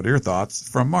mix? What are your thoughts?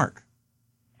 From Mark.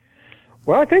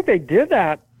 Well, I think they did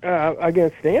that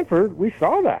against Stanford. We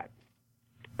saw that.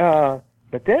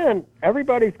 But then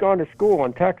everybody's gone to school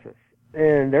in Texas,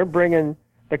 and they're bringing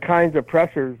the kinds of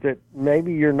pressures that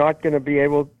maybe you're not going to be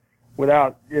able,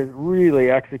 without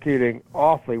really executing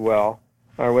awfully well,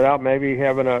 or without maybe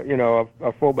having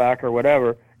a fullback or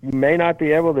whatever, you may not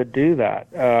be able to do that.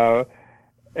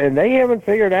 And they haven't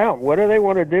figured out what do they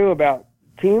want to do about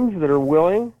teams that are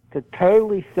willing to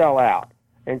totally sell out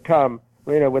and come,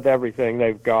 with everything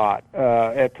they've got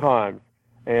at times.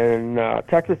 And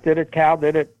Texas did it, Cal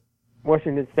did it,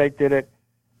 Washington State did it,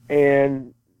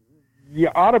 and you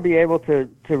ought to be able to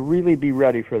really be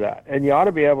ready for that. And you ought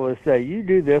to be able to say, you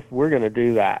do this, we're going to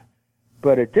do that.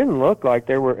 but it didn't look like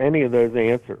there were any of those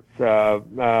answers.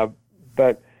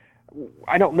 But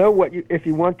I don't know if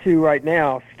you want to right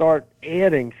now start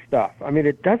adding stuff. I mean,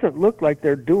 it doesn't look like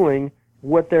they're doing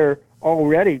what they're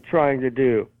already trying to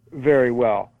do very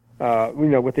well,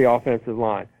 with the offensive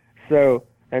line. So,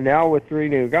 and now with 3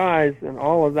 new guys and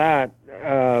all of that,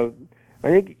 I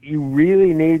think you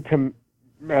really need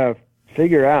to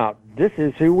figure out, this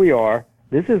is who we are,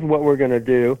 this is what we're going to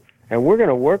do, and we're going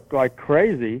to work like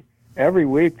crazy every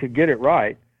week to get it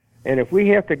right. And if we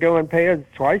have to go in pads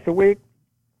twice a week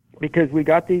because we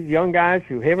got these young guys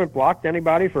who haven't blocked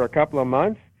anybody for a couple of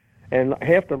months and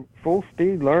have to full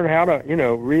speed learn how to,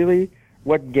 really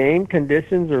what game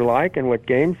conditions are like and what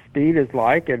game speed is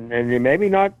like, and you maybe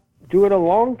not do it a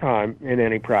long time in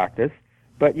any practice,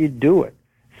 but you do it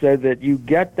so that you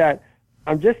get that.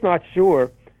 I'm just not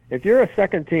sure if you're a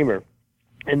second teamer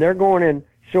and they're going in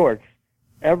shorts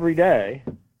every day,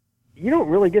 you don't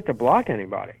really get to block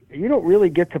anybody. You don't really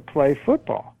get to play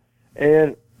football.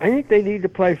 And I think they need to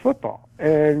play football.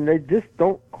 And they just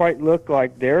don't quite look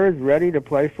like they're as ready to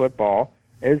play football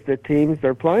as the teams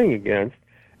they're playing against.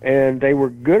 And they were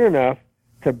good enough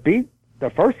to beat the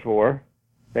first 4.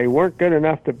 They weren't good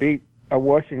enough to beat a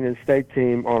Washington State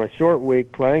team on a short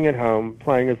week, playing at home,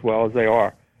 playing as well as they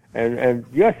are. And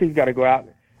USC's got to go out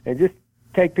and just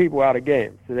take people out of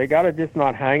games. So they got to just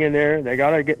not hang in there. They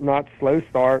got to not slow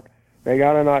start. They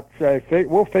got to not say,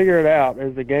 we'll figure it out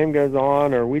as the game goes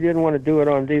on, or we didn't want to do it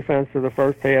on defense for the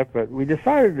first half, but we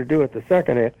decided to do it the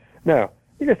second half. No,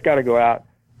 you just got to go out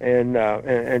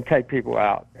and take people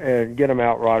out and get them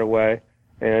out right away.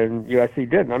 And USC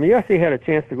didn't. I mean, USC had a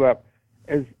chance to go up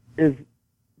as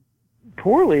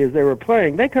poorly as they were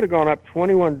playing. They could have gone up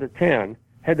 21-10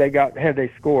 had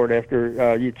they scored after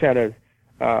Uchetta's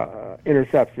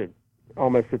interception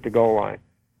almost at the goal line.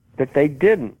 But they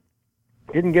didn't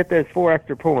get those 4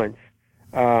 extra points.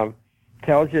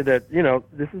 Tells you that,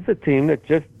 this is a team that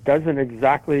just doesn't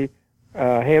exactly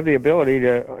have the ability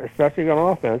to, especially on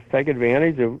offense, take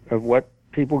advantage of what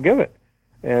people give it.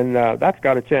 And that's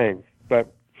got to change.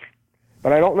 But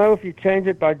I don't know if you change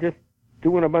it by just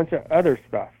doing a bunch of other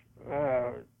stuff.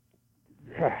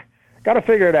 Got to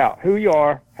figure it out, who you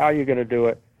are, how you're going to do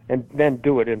it, and then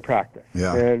do it in practice.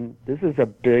 Yeah. And this is a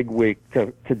big week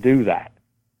to do that.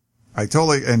 I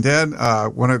totally, and Dan,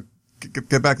 want to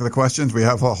get back to the questions. We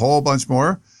have a whole bunch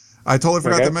more. I totally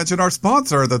forgot to mention our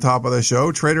sponsor at the top of the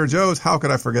show, Trader Joe's. How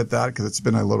could I forget that? Because it's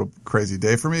been a little crazy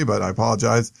day for me, but I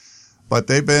apologize. But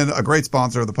they've been a great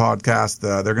sponsor of the podcast.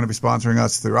 They're going to be sponsoring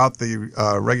us throughout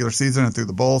the regular season and through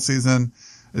the bowl season.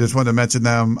 I just wanted to mention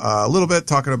them a little bit,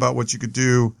 talking about what you could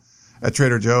do at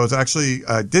Trader Joe's. Actually,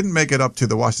 I didn't make it up to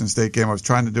the Washington State game. I was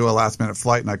trying to do a last-minute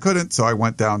flight, and I couldn't, so I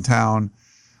went downtown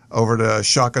over to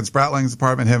Shotgun Spratling's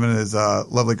apartment. Him and his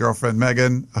lovely girlfriend,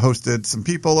 Megan, hosted some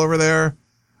people over there,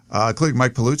 including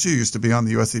Mike Palucci, who used to be on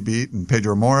the USC beat, and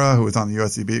Pedro Mora, who was on the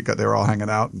USC beat. They were all hanging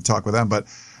out and talked with them. But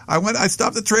I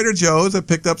stopped at Trader Joe's. I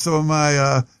picked up some of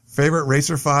my favorite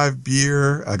Racer 5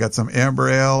 beer. I got some Amber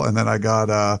Ale, and then I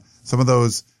got some of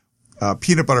those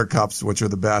peanut butter cups, which are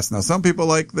the best. Now, some people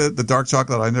like the dark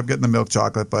chocolate. I ended up getting the milk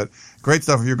chocolate, but great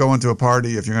stuff if you're going to a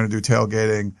party, if you're going to do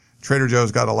tailgating. Trader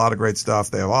Joe's got a lot of great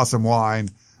stuff. They have awesome wine,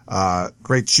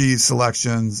 great cheese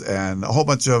selections, and a whole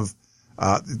bunch of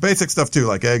basic stuff too,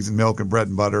 like eggs and milk and bread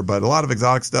and butter, but a lot of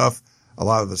exotic stuff, a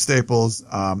lot of the staples,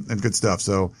 and good stuff.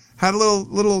 So had a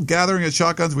little gathering at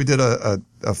Shotguns. We did a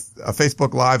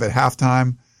Facebook Live at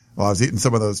halftime while I was eating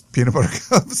some of those peanut butter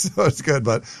cups, so it's good.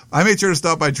 But I made sure to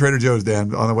stop by Trader Joe's,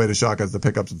 Dan, on the way to Shotguns to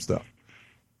pick up some stuff.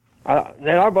 And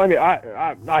I blame you.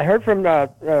 I heard from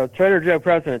Trader Joe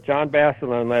president John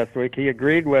Basilone last week. He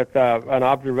agreed with an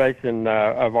observation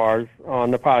of ours on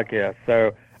the podcast.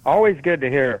 So always good to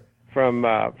hear from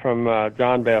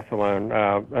John Basilone,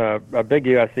 a big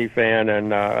USC fan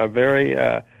and a very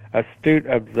astute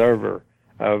observer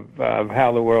of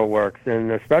how the world works,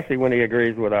 and especially when he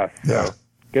agrees with us. Yeah. So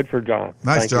good for John.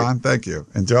 Nice, John. Thank you.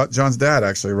 And John's dad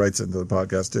actually writes into the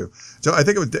podcast too. John, I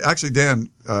think it was actually Dan.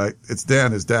 It's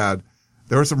Dan, his dad.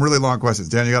 There were some really long questions.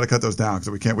 Dan, you got to cut those down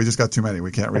because we just got too many.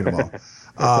 We can't read them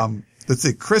all. Let's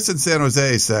see. Chris in San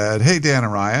Jose said, "Hey, Dan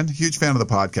and Ryan, huge fan of the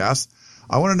podcast.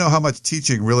 I want to know how much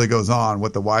teaching really goes on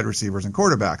with the wide receivers and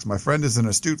quarterbacks. My friend is an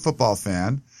astute football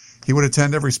fan. He would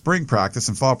attend every spring practice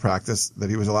and fall practice that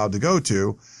he was allowed to go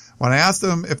to. When I asked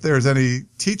him if there's any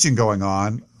teaching going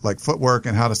on, like footwork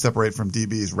and how to separate from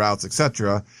DBs, routes,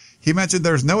 etc., he mentioned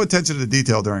there's no attention to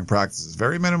detail during practices,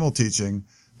 very minimal teaching.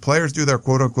 Players do their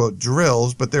quote-unquote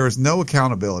drills, but there is no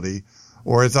accountability,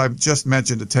 or as I've just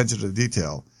mentioned, attention to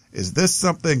detail. Is this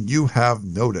something you have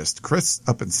noticed?" Chris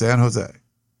up in San Jose.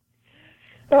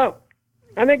 Oh,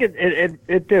 I think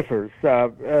it differs.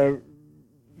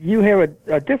 You have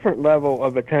a different level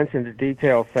of attention to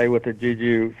detail, say, with the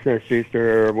Juju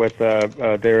Smith-Schuster or with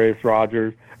Darius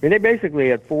Rogers. I mean, they basically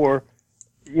had 4,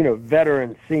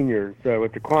 veteran seniors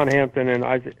with DeQuan Hampton and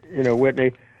Isaac,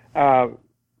 Whitney.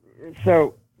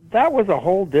 So that was a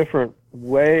whole different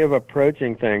way of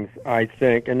approaching things, I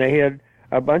think. And they had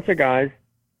a bunch of guys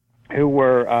who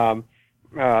were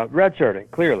redshirting,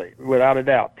 clearly, without a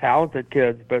doubt. Talented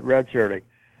kids, but redshirting.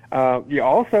 You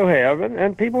also have,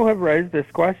 and people have raised this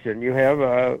question, you have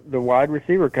the wide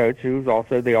receiver coach who's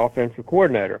also the offensive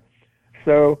coordinator.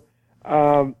 So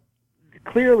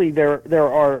clearly there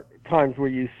are times where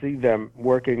you see them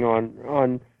working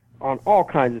on all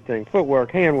kinds of things,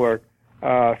 footwork, handwork,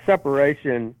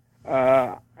 separation.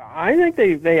 I think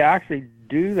they actually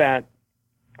do that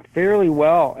fairly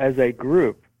well as a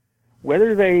group.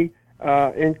 Whether they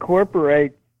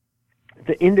incorporate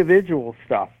the individual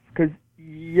stuff, because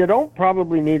you don't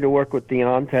probably need to work with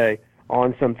Deontay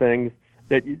on some things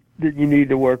that you need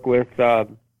to work with,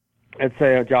 let's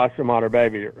say, a Josh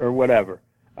Mater-Baby or whatever.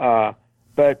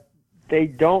 But they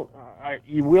don't. I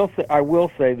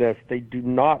will say this: they do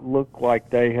not look like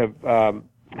they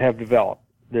have developed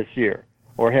this year,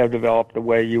 or have developed the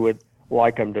way you would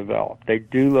like them developed. They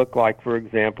do look like, for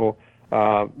example,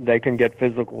 they can get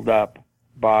physicaled up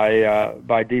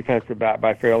by defensive back,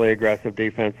 by fairly aggressive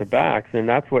defensive backs, and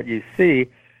that's what you see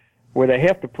where they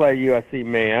have to play USC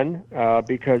man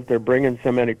because they're bringing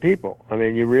so many people. I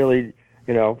mean, you really,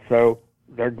 so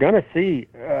they're going to see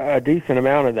a decent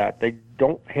amount of that. They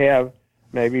don't have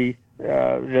maybe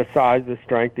the size, the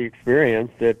strength, the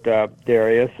experience that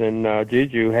Darius and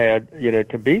Juju had,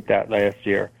 to beat that last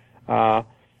year.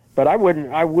 But I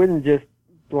wouldn't just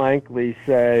blankly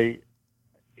say,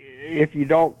 if you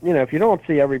don't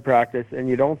see every practice and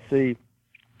you don't see,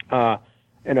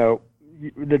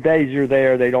 the days you're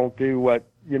there, they don't do what,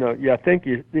 you think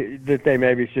that they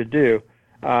maybe should do.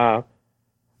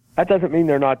 That doesn't mean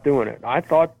they're not doing it. I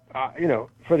thought,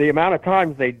 for the amount of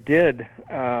times they did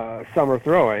summer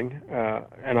throwing,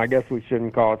 and I guess we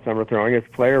shouldn't call it summer throwing, it's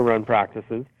player run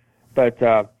practices, but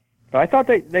I thought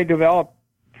they developed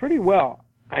pretty well.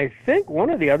 I think one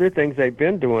of the other things they've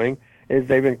been doing is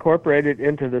they've incorporated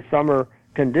into the summer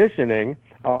conditioning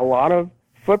a lot of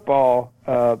football,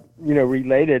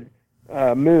 related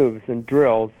moves and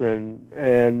drills,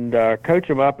 and coach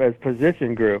them up as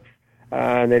position groups.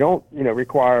 And they don't,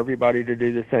 require everybody to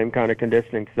do the same kind of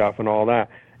conditioning stuff and all that.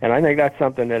 And I think that's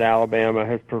something that Alabama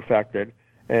has perfected,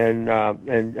 and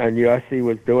USC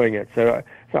was doing it. So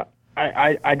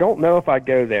I don't know if I'd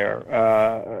go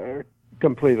there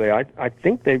completely. I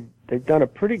think they've done a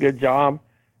pretty good job,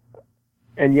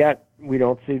 and yet we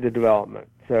don't see the development.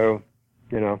 So,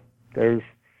 there's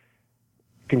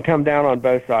can come down on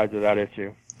both sides of that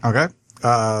issue. Okay.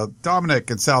 Dominic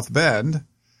in South Bend.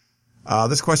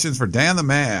 This question's for Dan the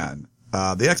Man.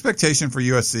 The expectation for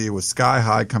USC was sky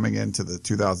high coming into the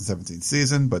 2017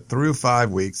 season, but through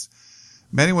 5 weeks,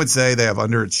 many would say they have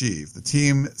underachieved. The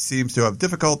team seems to have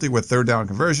difficulty with third down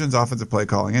conversions, offensive play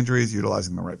calling injuries,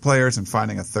 utilizing the right players, and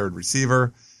finding a third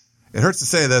receiver. It hurts to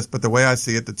say this, but the way I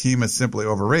see it, the team is simply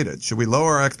overrated. Should we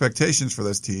lower our expectations for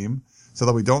this team so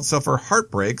that we don't suffer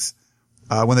heartbreaks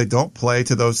when they don't play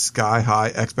to those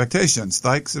sky-high expectations?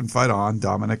 Thanks and fight on,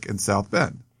 Dominic in South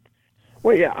Bend.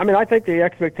 Well, yeah, I mean, I think the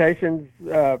expectations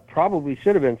probably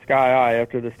should have been sky high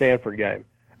after the Stanford game.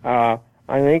 I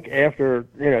think after,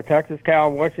 Texas, Cal,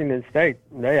 and Washington State,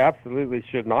 they absolutely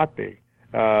should not be.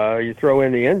 You throw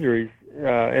in the injuries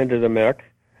into the mix,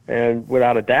 and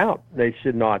without a doubt, they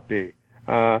should not be.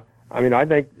 I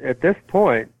think at this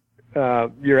point,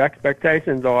 your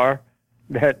expectations are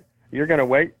that you're going to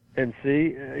wait and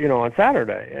see, on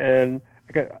Saturday. And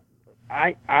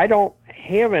I don't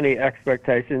have any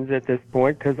expectations at this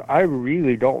point because I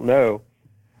really don't know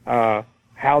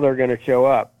how they're going to show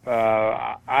up.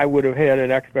 I would have had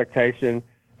an expectation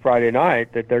Friday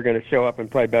night that they're going to show up and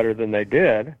play better than they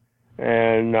did,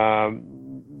 and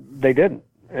they didn't.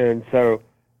 And so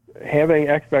having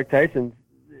expectations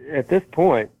at this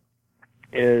point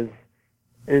is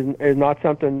not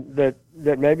something that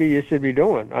maybe you should be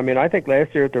doing. I mean, I think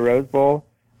last year at the Rose Bowl,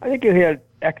 I think you had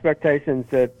expectations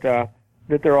that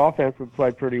their offense would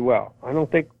play pretty well. I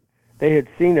don't think they had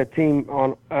seen a team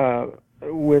on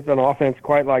with an offense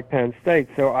quite like Penn State,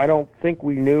 so I don't think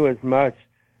we knew as much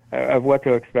of what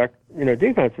to expect,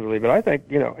 defensively. But I think,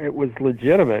 it was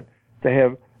legitimate to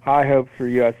have high hopes for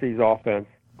USC's offense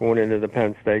going into the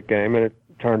Penn State game, and it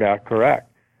turned out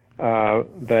correct.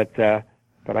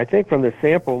 But I think from the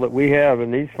sample that we have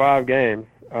in these 5 games,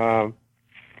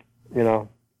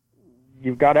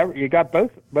 you got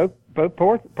both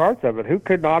parts of it. Who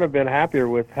could not have been happier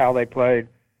with how they played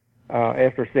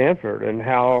after Stanford, and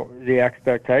how the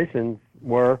expectations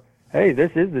were, hey,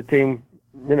 this is the team,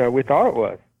 we thought it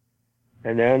was.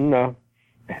 And then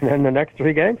the next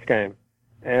 3 games came,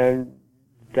 and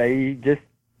they just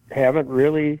haven't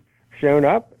really shown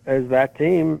up as that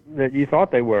team that you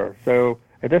thought they were. So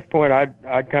at this point,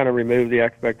 I'd kind of remove the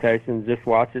expectations, just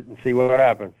watch it and see what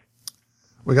happens.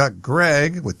 We got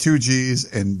Greg with 2 G's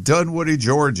in Dunwoody,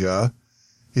 Georgia.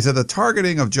 He said the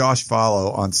targeting of Josh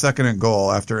Follow on 2nd and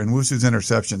goal after Nwusu's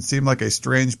interception seemed like a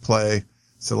strange play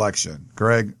selection.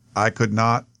 Greg, I could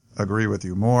not agree with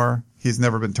you more. He's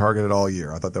never been targeted all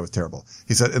year. I thought that was terrible.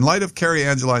 He said, in light of Kerry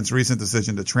Angeline's recent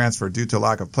decision to transfer due to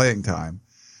lack of playing time,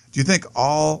 do you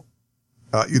all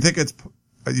think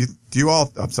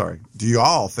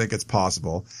it's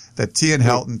possible that Tian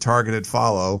Helton targeted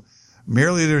Follow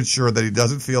merely to ensure that he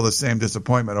doesn't feel the same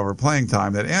disappointment over playing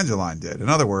time that Angeline did? In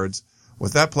other words,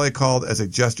 was that play called as a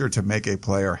gesture to make a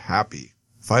player happy?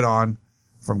 Fight on,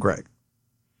 from Greg.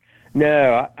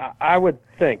 No, I would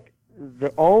think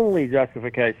the only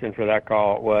justification for that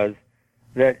call was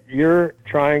that you're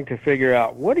trying to figure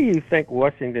out, what do you think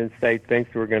Washington State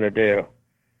thinks we're going to do?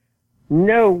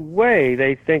 No way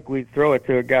they think we'd throw it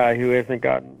to a guy who hasn't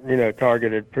gotten,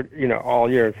 targeted,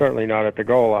 all year, certainly not at the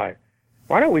goal line.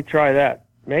 Why don't we try that?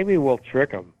 Maybe we'll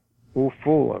trick them. We'll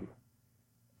fool them.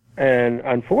 And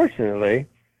unfortunately,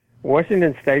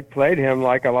 Washington State played him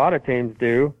like a lot of teams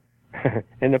do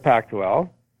in the Pac-12,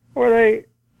 where they,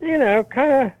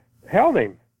 kind of held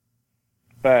him.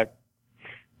 But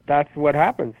that's what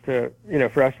happens to,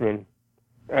 freshman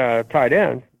tight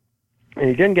ends. And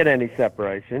he didn't get any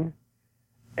separation.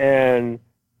 And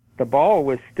the ball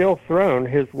was still thrown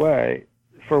his way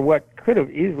for what could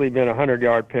have easily been a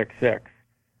 100-yard pick six.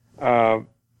 The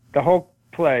whole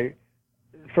play,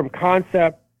 from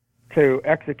concept to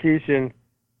execution,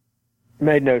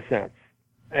 made no sense.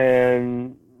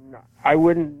 And I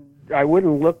wouldn't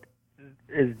look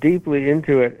as deeply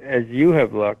into it as you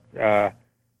have looked. I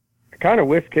kind of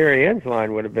wish Kerry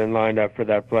Angeline would have been lined up for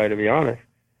that play, to be honest.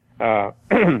 At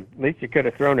least you could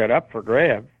have thrown it up for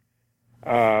grabs.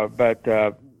 But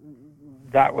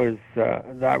that was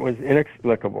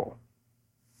inexplicable.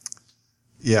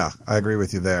 Yeah, I agree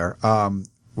with you there.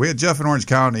 We had Jeff in Orange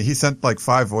County. He sent like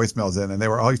 5 voicemails in, and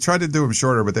he tried to do them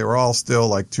shorter, but they were all still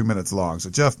like 2 minutes long. So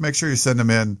Jeff, make sure you send them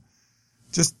in.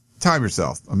 Just time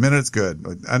yourself. A minute's good.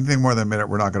 Anything more than a minute,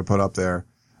 we're not going to put up there.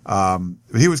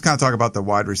 He was kind of talking about the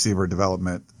wide receiver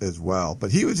development as well,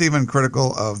 but he was even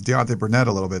critical of Deontay Burnett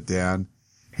a little bit, Dan.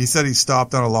 He said he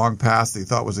stopped on a long pass that he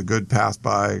thought was a good pass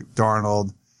by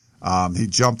Darnold. He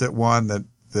jumped at one that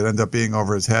ended up being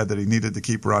over his head that he needed to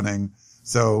keep running.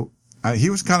 So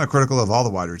he was kind of critical of all the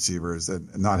wide receivers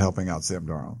and not helping out Sam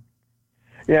Darnold.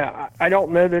 Yeah, I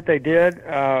don't know that they did,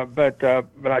 but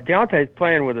Deontay's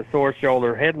playing with a sore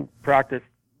shoulder, hadn't practiced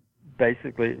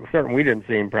basically. Certainly we didn't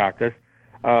see him practice.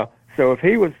 So if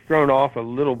he was thrown off a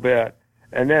little bit,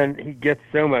 and then he gets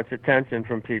so much attention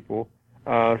from people,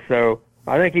 so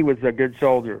I think he was a good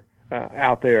soldier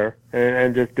out there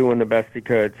and just doing the best he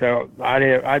could. So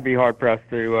I'd be hard pressed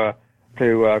to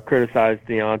criticize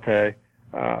Deontay,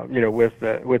 with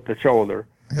the shoulder.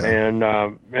 Yeah. And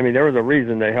there was a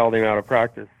reason they held him out of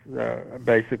practice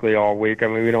basically all week.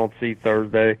 We don't see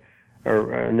Thursday,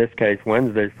 or in this case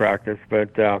Wednesday's practice,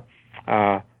 but no,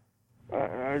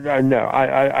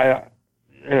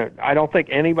 I don't think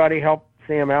anybody helped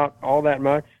Sam out all that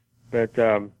much, but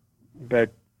I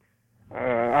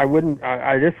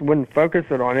just wouldn't focus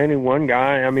it on any one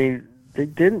guy. They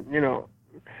didn't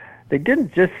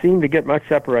just seem to get much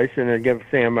separation and give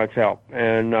Sam much help.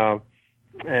 And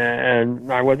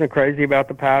I wasn't crazy about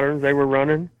the patterns they were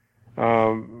running.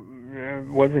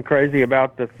 Wasn't crazy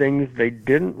about the things they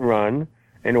didn't run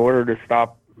in order to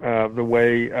stop the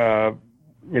way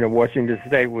Washington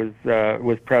State was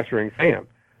pressuring Sam.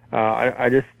 I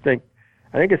think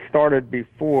it started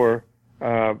before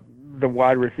the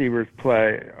wide receivers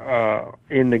play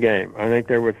in the game. I think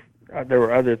there were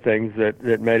other things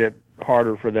that made it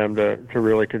harder for them to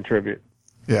really contribute.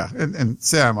 Yeah, and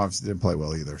Sam obviously didn't play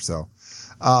well either. So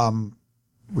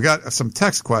we got some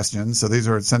text questions. So these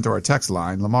are sent to our text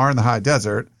line. Lamar in the High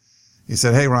Desert, he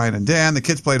said, "Hey, Ryan and Dan, the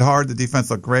kids played hard. The defense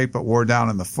looked great, but wore down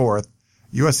in the fourth.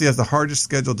 USC has the hardest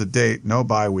schedule to date, no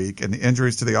bye week, and the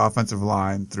injuries to the offensive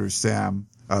line threw Sam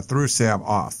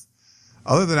off.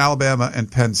 Other than Alabama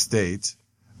and Penn State,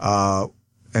 and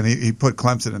he put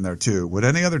Clemson in there too, would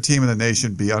any other team in the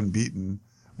nation be unbeaten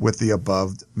with the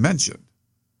above mentioned?"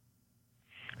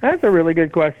 That's a really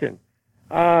good question.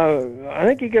 I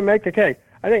think you can make the case.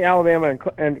 Alabama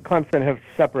and Clemson have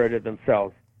separated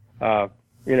themselves, from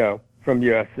USC. From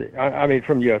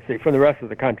USC, from the rest of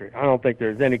the country. I don't think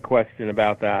there's any question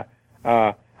about that.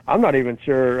 I'm not even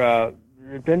sure.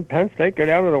 Didn't Penn State go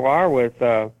down to the wire with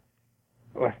who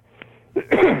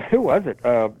was it?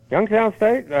 Youngstown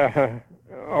State?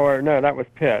 Or no, that was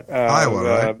Pitt. Iowa,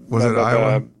 right? Was it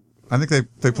Iowa? I think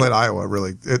they played Iowa,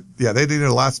 really. They did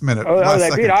it last minute.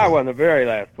 They beat Iowa in the very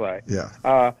last play.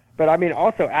 Yeah. But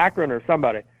also Akron or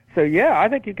somebody. So, yeah, I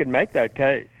think you could make that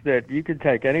case that you could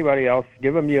take anybody else,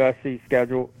 give them USC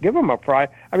schedule, give them a prize.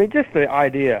 Just the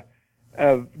idea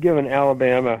of giving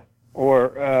Alabama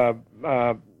or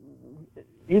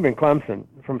even Clemson,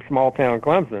 from small-town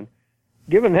Clemson,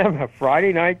 giving them a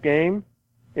Friday night game,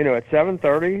 at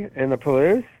 7:30 in the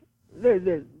Palouse,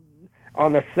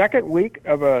 on the second week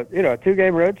of a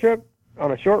 2-game road trip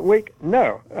on a short week.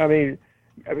 No,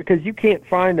 because you can't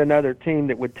find another team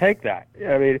that would take that.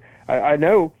 I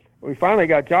know we finally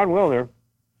got John Wilner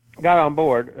got on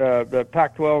board, the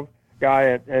Pac-12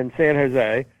 guy in San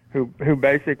Jose, who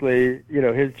basically,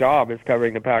 his job is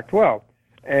covering the Pac-12,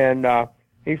 and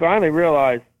he finally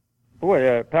realized,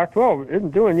 boy, Pac-12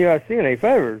 isn't doing USC any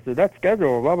favors. So that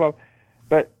schedule, blah blah.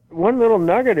 But one little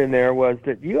nugget in there was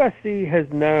that USC has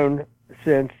known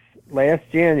since last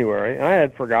January, and I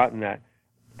had forgotten that.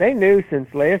 They knew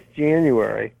since last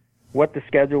January what the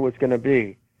schedule was going to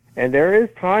be. And there is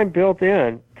time built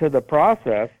in to the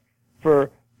process for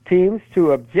teams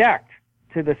to object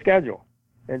to the schedule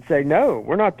and say, no,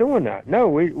 we're not doing that. No,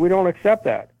 we don't accept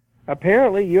that.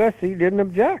 Apparently, USC didn't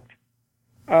object.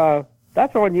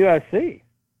 That's on USC.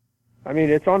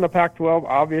 It's on the Pac-12,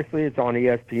 obviously. It's on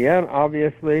ESPN,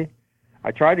 obviously.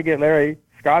 I tried to get Larry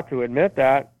Scott to admit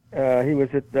that. He was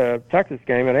at the Texas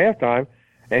game at halftime,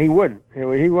 and he wouldn't.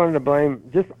 He wanted to blame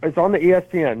it's on the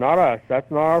ESPN, not us. That's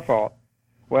not our fault.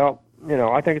 Well,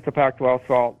 I think it's the Pac-12's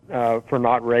fault for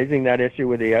not raising that issue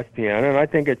with ESPN, and I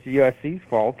think it's USC's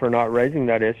fault for not raising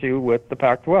that issue with the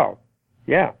Pac-12.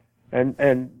 Yeah,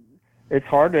 and it's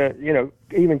hard to,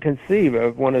 even conceive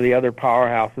of one of the other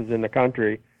powerhouses in the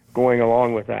country going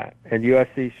along with that, and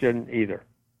USC shouldn't either.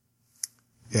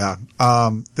 Yeah.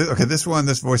 This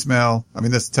voicemail,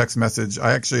 this text message,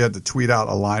 I actually had to tweet out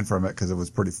a line from it because it was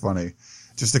pretty funny,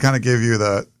 just to kind of give you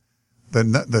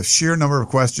the sheer number of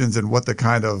questions and what the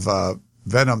kind of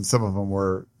venom some of them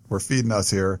were feeding us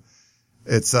here.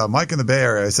 It's Mike in the Bay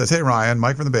Area. It says, hey, Ryan,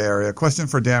 Mike from the Bay Area. Question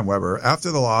for Dan Weber.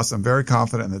 After the loss, I'm very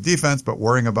confident in the defense, but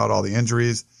worrying about all the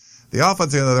injuries. The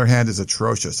offense, on the other hand, is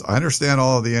atrocious. I understand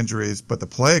all of the injuries, but the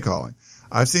play calling.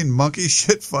 I've seen monkey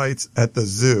shit fights at the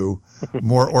zoo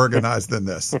more organized than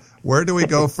this. Where do we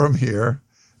go from here?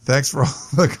 Thanks for all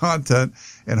the content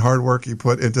and hard work you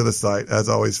put into the site. As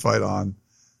always, fight on.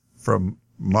 From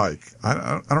Mike.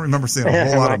 I don't remember seeing a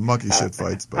whole lot of monkey shit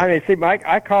fights. But. Mike,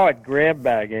 I call it grab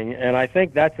bagging, and I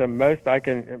think that's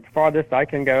the farthest I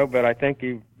can go, but I think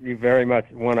you very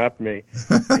much one-upped me.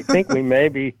 I think we may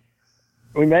be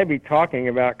talking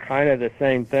about kind of the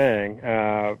same thing.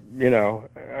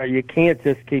 You can't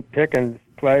just keep picking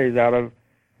plays out of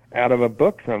a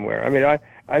book somewhere.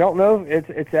 I don't know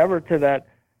if it's ever to that,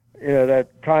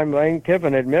 that time Lane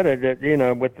Kiffin admitted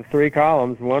that, with the 3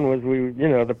 columns, one was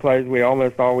the plays we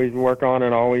almost always work on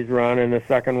and always run, and the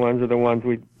second ones are the ones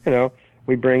we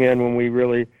bring in when we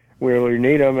really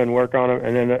need them and work on them.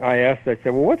 And then I said,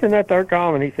 well, what's in that third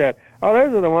column? And he said, oh,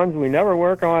 those are the ones we never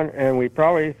work on, and we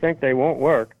probably think they won't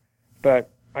work.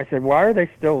 But I said, why are they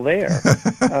still there?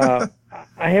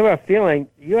 I have a feeling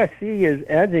USC is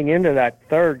edging into that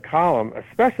third column,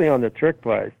 especially on the trick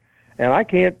plays. And I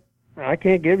can't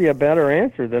give you a better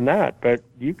answer than that, but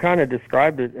you kind of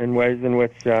described it in ways in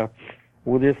which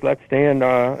we'll just let stand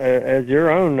as your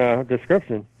own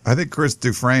description. I think Chris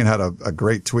Dufresne had a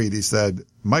great tweet. He said,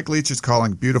 Mike Leach is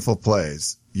calling beautiful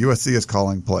plays. USC is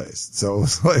calling plays. So it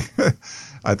was like,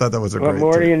 I thought that was a great tweet.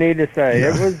 What more do you need to say?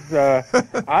 Yeah. It was,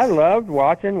 I loved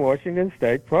watching Washington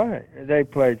State play. They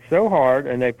played so hard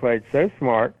and they played so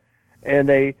smart, and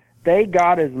they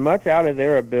got as much out of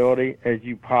their ability as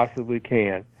you possibly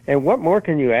can. And what more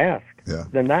can you ask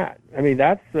than that?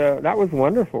 That was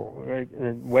wonderful.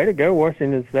 Way to go,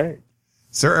 Washington State.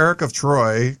 Sir Eric of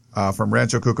Troy from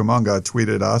Rancho Cucamonga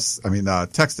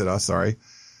texted us, sorry.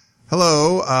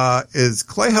 Hello, is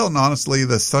Clay Helton honestly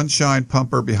the sunshine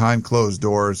pumper behind closed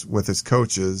doors with his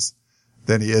coaches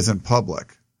than he is in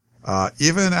public?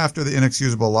 Even after the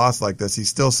inexcusable loss like this, he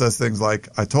still says things like,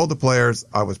 I told the players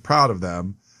I was proud of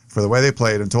them for the way they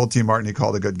played and told T. Martin he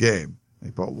called a good game.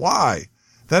 But why?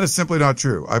 That is simply not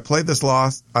true. I placed this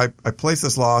loss at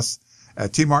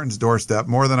T. Martin's doorstep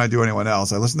more than I do anyone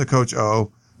else. I listen to Coach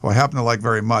O who I happen to like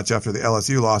very much after the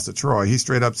LSU loss to Troy. He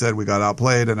straight up said we got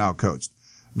outplayed and outcoached.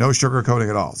 No sugarcoating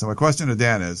at all. So my question to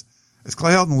Dan is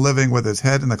Clay Helton living with his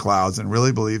head in the clouds and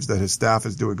really believes that his staff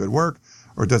is doing good work,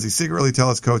 or does he secretly tell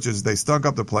his coaches they stunk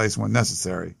up the place when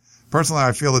necessary? Personally,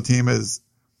 I feel the team is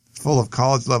full of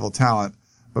college-level talent,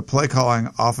 but play calling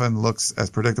often looks as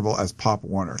predictable as Pop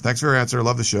Warner. Thanks for your answer.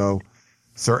 Love the show.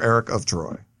 Sir Eric of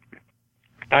Troy.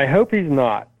 I hope he's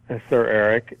not, Sir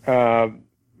Eric.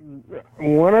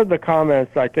 One of the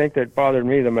comments I think that bothered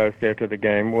me the most after the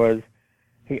game was,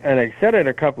 and I said it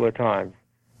a couple of times,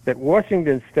 that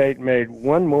Washington State made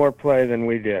one more play than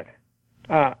we did.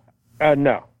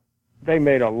 No. They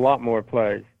made a lot more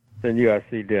plays than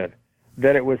USC did.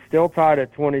 That it was still tied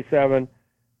at 27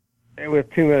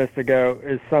 with 2 minutes to go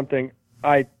is something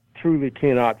I truly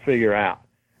cannot figure out.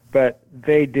 But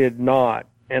they did not,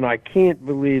 and I can't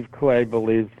believe Clay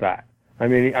believes that. I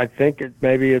mean, I think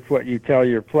maybe it's what you tell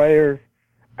your players.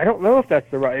 I don't know if that's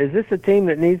the right. Is this a team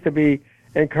that needs to be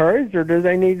encouraged, or do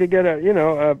they need to get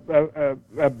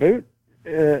a boot,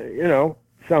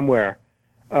 somewhere?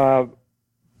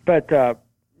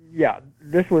 Yeah,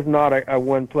 this was not a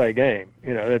one-play game,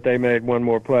 that they made one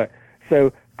more play.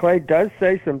 So Clay does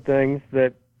say some things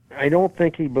that I don't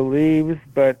think he believes,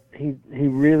 but he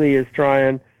really is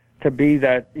trying to be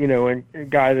that,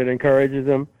 guy that encourages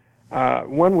them.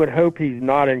 One would hope he's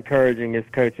not encouraging his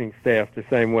coaching staff the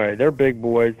same way. They're big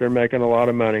boys. They're making a lot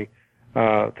of money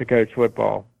to coach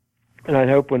football. And I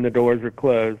hope when the doors are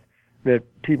closed that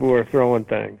people are throwing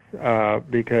things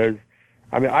because,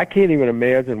 I can't even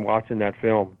imagine watching that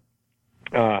film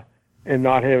and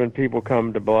not having people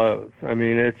come to blows. Some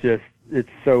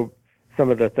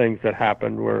of the things that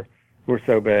happened were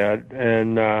so bad.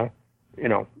 And,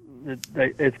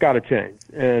 it's got to change.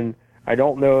 And I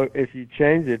don't know if you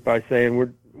change it by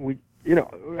saying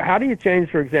how do you change,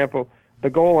 for example, the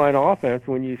goal line offense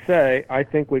when you say, I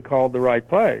think we called the right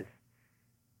plays?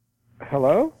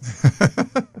 Hello?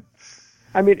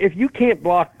 If you can't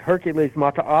block Hercules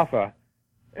Mataafa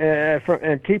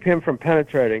and keep him from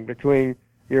penetrating between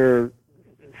your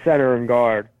center and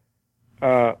guard,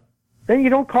 then you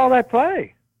don't call that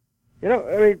play.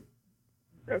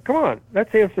 Come on,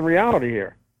 let's have some reality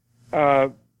here.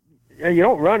 You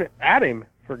don't run at him,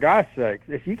 for God's sakes.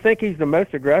 If you think he's the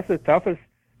most aggressive, toughest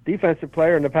defensive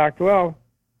player in the Pac-12,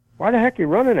 why the heck are you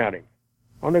running at him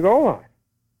on the goal line?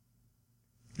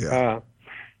 Yeah.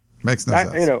 Makes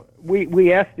no sense.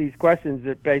 We ask these questions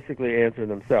that basically answer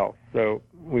themselves, so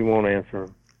we won't answer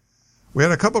them. We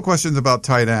had a couple questions about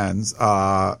tight ends.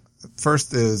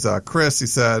 First is Chris. He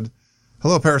said,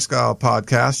 hello, Periscale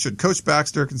Podcast. Should Coach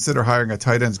Baxter consider hiring a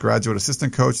tight ends graduate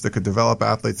assistant coach that could develop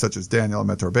athletes such as Daniel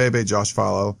Mentor-Bebe, Josh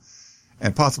Fallow,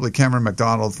 and possibly Cameron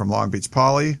McDonald from Long Beach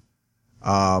Poly?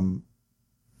 And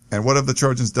what have the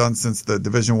Trojans done since the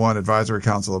Division I Advisory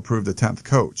Council approved the 10th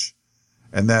coach?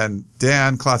 And then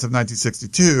Dan, class of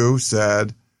 1962,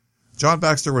 said, John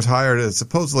Baxter was hired as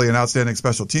supposedly an outstanding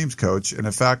special teams coach and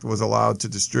in fact was allowed to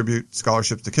distribute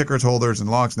scholarships to kickers, holders,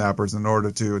 and long snappers in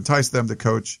order to entice them to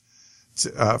coach,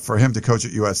 for him to coach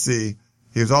at USC.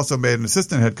 He was also made an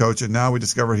assistant head coach, and now we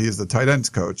discovered he is the tight ends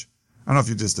coach. I don't know if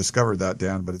you just discovered that,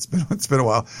 Dan, but it's been a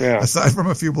while. Yeah. Aside from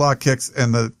a few block kicks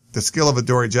and the skill of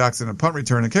Adoree Jackson in punt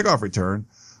return and kickoff return,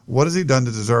 what has he done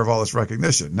to deserve all this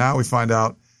recognition? Now we find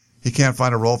out he can't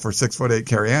find a role for 6'8"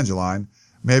 Kerry Angeline.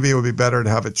 Maybe it would be better to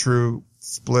have a true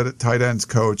split tight ends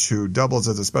coach who doubles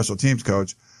as a special teams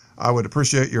coach. I would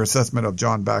appreciate your assessment of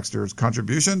John Baxter's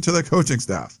contribution to the coaching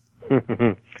staff.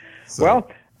 Well,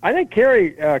 I think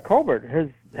Kerry Colbert has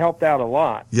helped out a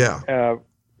lot. Yeah.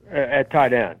 At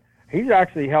tight end. He's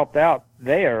actually helped out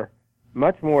there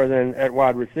much more than at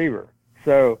wide receiver.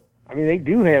 So, they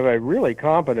do have a really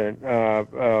competent,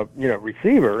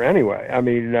 receiver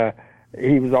anyway.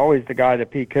 He was always the guy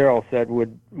that Pete Carroll said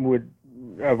would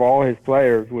of all his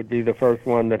players would be the first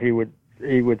one that he would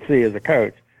see as a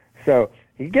coach. So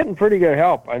he's getting pretty good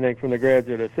help, I think, from the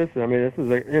graduate assistant. This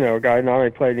is a guy not only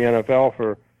played in the NFL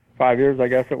for 5 years, I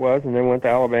guess it was, and then went to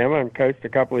Alabama and coached a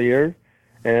couple of years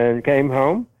and came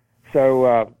home.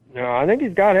 So I think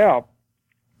he's got help,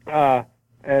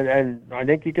 and I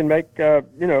think you can make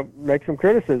some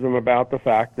criticism about the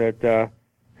fact that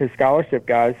his scholarship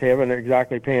guys haven't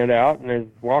exactly panned out, and his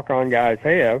walk-on guys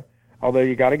have. Although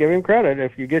you got to give him credit,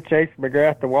 if you get Chase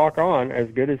McGrath to walk on as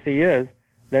good as he is,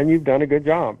 then you've done a good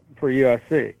job for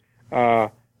USC.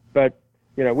 But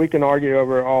we can argue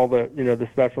over all the the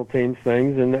special teams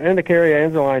things, and the Kerry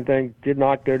Angeline thing did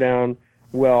not go down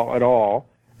well at all.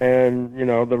 And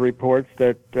the reports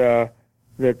that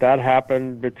that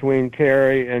happened between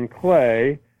Kerry and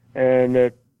Clay, and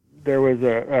that there was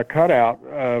a cutout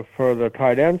for the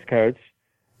tight ends coach,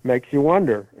 makes you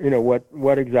wonder,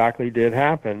 what exactly did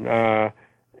happen.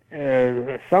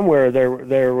 Somewhere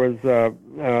there was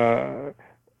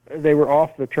they were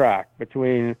off the track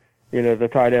between the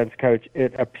tight ends coach,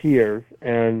 it appears,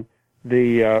 and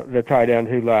the tight end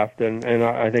who left, and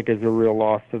I think is a real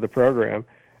loss to the program.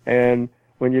 And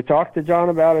when you talked to John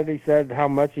about it, he said how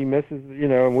much he misses,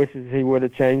 and wishes he would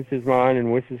have changed his mind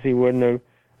and wishes he wouldn't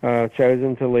have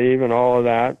chosen to leave and all of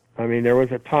that. I mean, there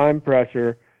was a time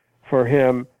pressure for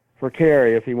him, for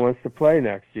Kerry, if he wants to play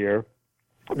next year.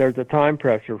 There's a time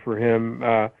pressure for him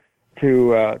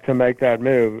to make that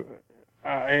move.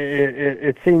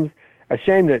 It seems a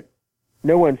shame that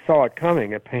no one saw it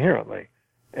coming, apparently,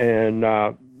 and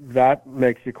that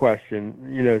makes you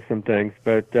question, some things.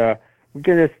 But we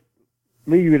can just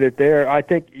leave it there. I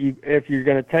think if you're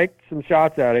going to take some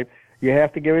shots at him, you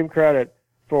have to give him credit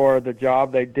for the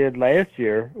job they did last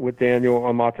year with Daniel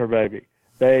Imatorbhebhe.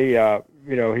 They,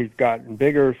 he's gotten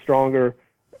bigger, stronger.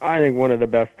 I think one of the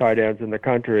best tight ends in the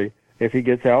country if he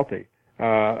gets healthy.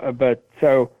 But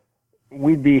so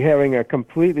we'd be having a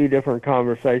completely different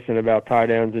conversation about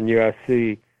tight ends in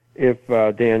USC if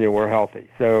Daniel were healthy.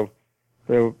 So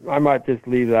I might just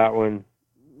leave that one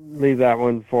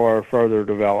for further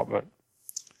development.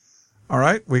 All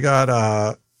right, we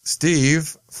got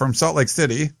Steve from Salt Lake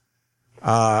City.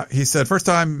 He said,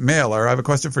 first-time mailer, I have a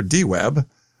question for D-Web.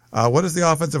 What is the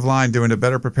offensive line doing to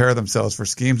better prepare themselves for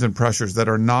schemes and pressures that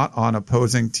are not on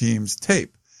opposing teams'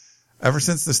 tape? Ever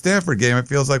since the Stanford game, it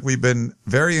feels like we've been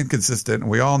very inconsistent,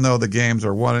 and we all know the games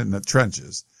are won in the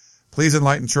trenches. Please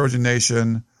enlighten Trojan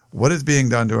Nation. What is being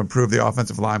done to improve the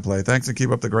offensive line play? Thanks, and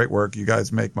keep up the great work. You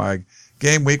guys make my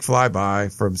game week fly by.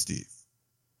 From Steve.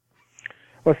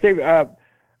 Well, Steve,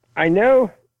 I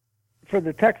know for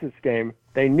the Texas game,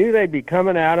 they knew they'd be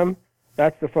coming at them.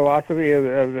 That's the philosophy of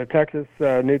the Texas,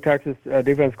 new Texas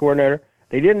defense coordinator.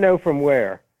 They didn't know from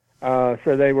where.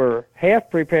 So they were half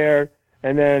prepared,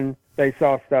 and then they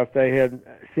saw stuff they had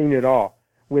seen it all.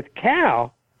 With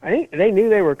Cal, I think they knew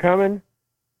they were coming,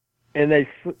 and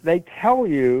they tell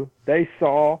you they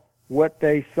saw what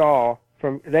they saw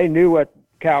they knew what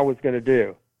Cal was going to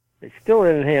do. They still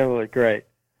didn't handle it great.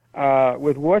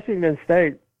 With Washington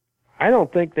State, I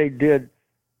don't think they did.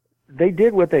 They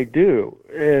did what they do,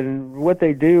 and what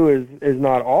they do is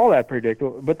not all that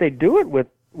predictable, but they do it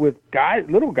with guys,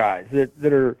 little guys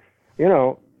that are,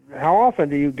 how often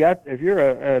do you get, if you're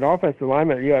an offensive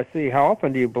lineman at USC, how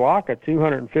often do you block a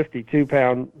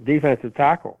 252-pound defensive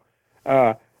tackle?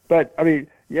 But, I mean,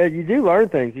 yeah, you do learn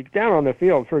things. You get down on the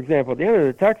field, for example, at the end of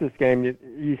the Texas game,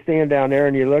 you stand down there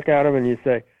and you look at them and you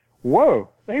say, whoa,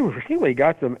 they really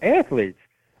got some athletes.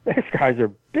 These guys are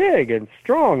big and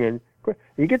strong, and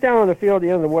you get down on the field at the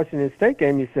end of the Washington State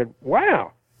game, you said,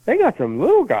 wow, they got some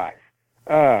little guys.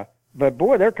 But,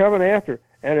 boy, they're coming after.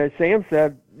 And as Sam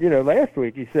said, last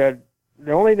week, he said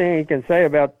the only thing he can say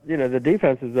about, the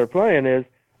defenses they're playing is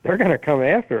they're going to come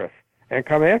after us and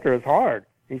come after us hard.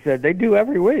 He said they do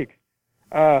every week.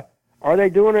 Are they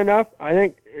doing enough? I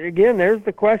think, again, there's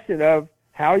the question of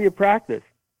how you practice.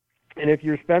 And if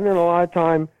you're spending a lot of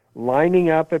time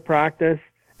lining up at practice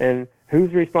and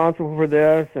who's responsible for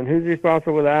this and who's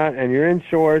responsible for that, and you're in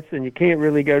shorts and you can't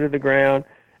really go to the ground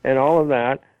and all of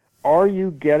that, are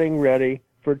you getting ready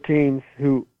for teams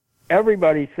who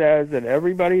everybody says and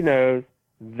everybody knows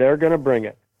they're going to bring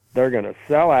it? They're going to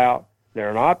sell out.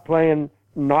 They're not playing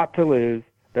not to lose.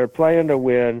 They're playing to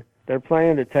win. They're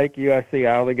playing to take USC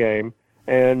out of the game,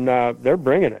 and they're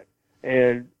bringing it.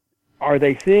 And are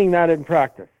they seeing that in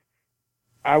practice?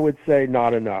 I would say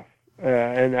not enough.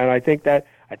 And I think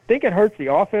it hurts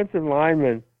the offensive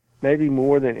linemen maybe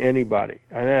more than anybody.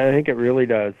 And I think it really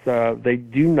does. They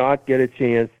do not get a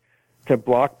chance to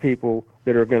block people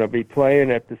that are going to be playing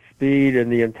at the speed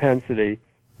and the intensity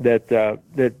that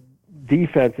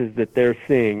defenses that they're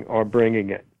seeing are bringing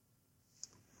it.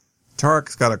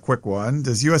 Tarek's got a quick one.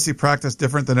 Does USC practice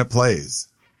different than it plays?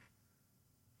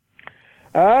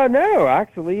 No,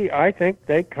 actually, I think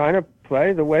they kind of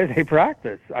play the way they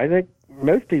practice. I think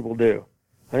most people do.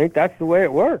 I think that's the way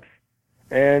it works.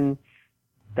 And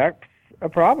that's a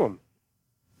problem.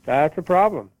 That's a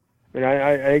problem. I mean,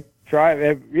 I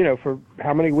try, for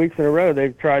how many weeks in a row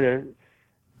they've tried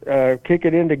to kick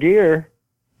it into gear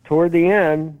toward the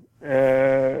end,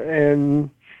 and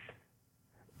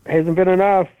hasn't been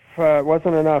enough.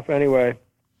 Wasn't enough anyway.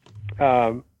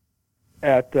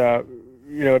 At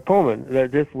Pullman, there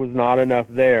just was not enough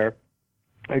there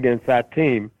against that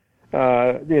team.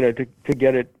 To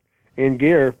get it in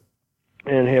gear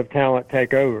and have talent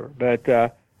take over. But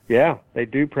they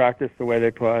do practice the way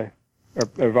they play,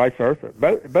 or vice versa.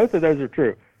 Both of those are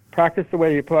true. Practice the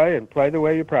way you play and play the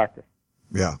way you practice.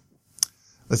 Yeah.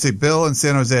 Let's see, Bill in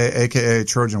San Jose, a.k.a.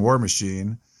 Trojan War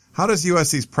Machine. How does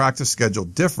USC's practice schedule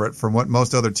differ from what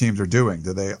most other teams are doing?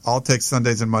 Do they all take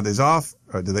Sundays and Mondays off,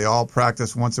 or do they all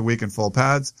practice once a week in full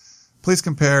pads? Please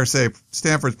compare, say,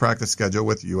 Stanford's practice schedule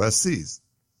with USC's.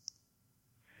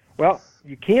 Well,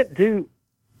 you can't do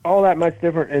all that much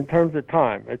different in terms of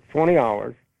time. It's 20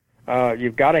 hours.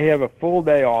 You've got to have a full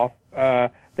day off.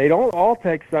 They don't all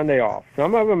take Sunday off.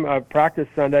 Some of them practice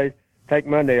Sundays, take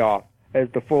Monday off as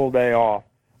the full day off.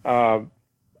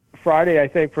 Friday, I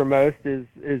think, for most is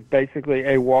basically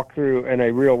a walkthrough and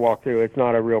a real walkthrough. It's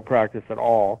not a real practice at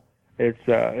all. It's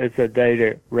a day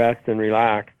to rest and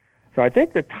relax. So I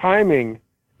think the timing,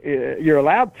 you're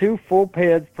allowed 2 full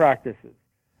pads practices.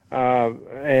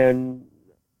 And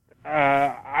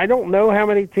I don't know how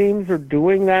many teams are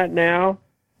doing that now,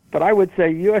 but I would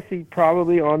say USC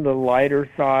probably on the lighter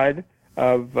side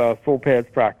of full pads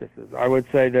practices. I would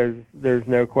say there's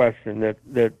no question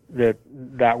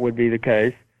that would be the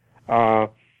case.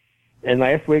 And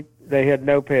last week they had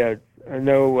no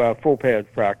full pads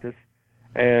practice,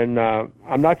 and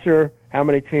I'm not sure how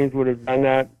many teams would have done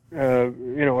that.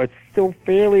 It's still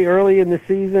fairly early in the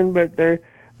season, but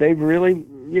they've really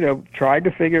tried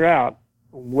to figure out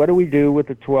what do we do with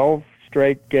the 12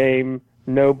 straight game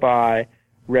no bye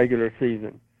regular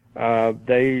season.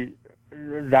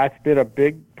 That's been a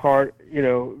big part,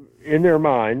 in their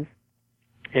minds,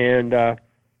 and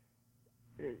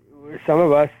some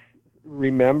of us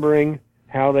remembering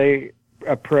how they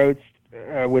approached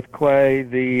with Clay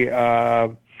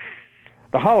the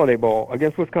Holiday Bowl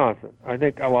against Wisconsin. I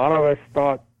think a lot of us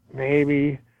thought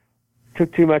maybe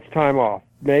took too much time off.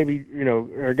 Maybe,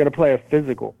 are going to play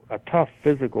a tough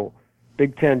physical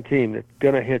Big Ten team that's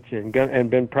going to hit you and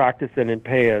been practicing in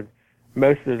pads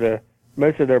most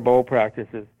of their bowl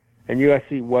practices, and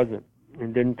USC wasn't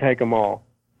and didn't take them all.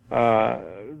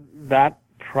 That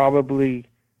probably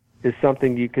is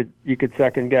something you could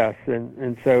second guess,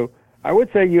 and so I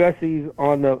would say USC's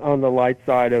on the light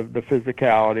side of the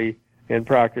physicality in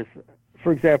practice.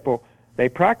 For example, they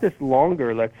practiced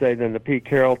longer, let's say, than the Pete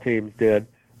Carroll teams did,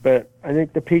 but I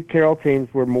think the Pete Carroll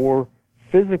teams were more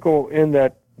physical in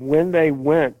that when they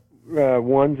went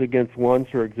ones against ones,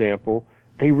 for example,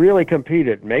 they really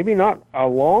competed. Maybe not a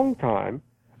long time,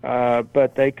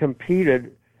 but they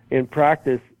competed in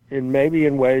practice in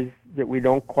ways that we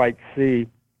don't quite see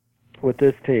with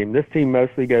this team. This team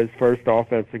mostly goes first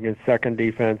offense against second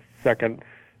defense, second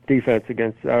offense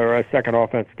against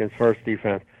first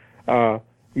defense.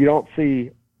 You don't see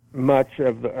much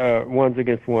of the ones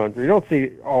against ones. You don't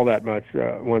see all that much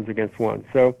ones against ones.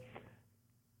 So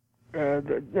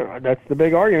that's the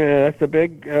big argument.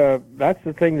 That's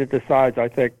the thing that decides, I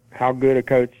think, how good a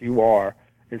coach you are,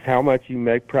 is how much you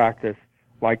make practice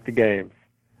like the games,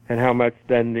 and how much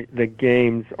then the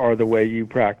games are the way you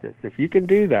practice. If you can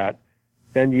do that,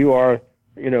 then you are,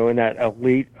 in that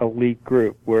elite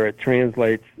group where it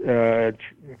translates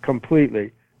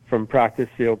completely from practice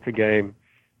field to game,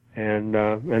 and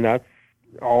that's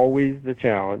always the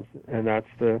challenge, and that's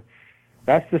the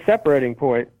separating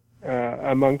point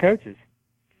among coaches.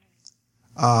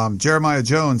 Jeremiah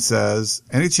Jones says,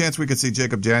 any chance we could see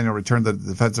Jacob Daniel return to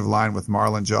the defensive line with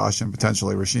Marlon Josh and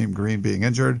potentially Rasheem Green being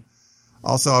injured?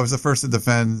 Also, I was the first to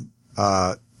defend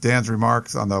Dan's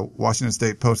remarks on the Washington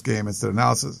State post-game instant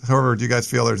analysis. However, do you guys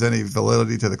feel there's any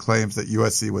validity to the claims that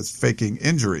USC was faking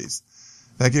injuries?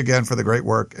 Thank you again for the great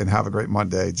work, and have a great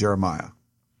Monday, Jeremiah.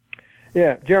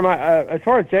 Yeah, Jeremiah, as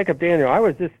far as Jacob Daniel, I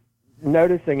was just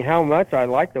noticing how much I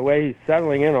like the way he's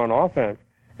settling in on offense,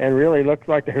 and really looks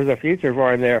like there's a future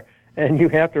for him there. And you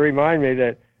have to remind me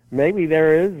that maybe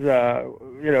there is,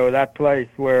 that place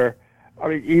where,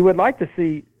 you would like to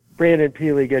see Brandon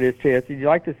Peely get his chance. You'd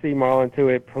like to see Marlon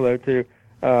Tuipulotu,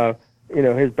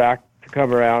 his back to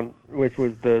come around, which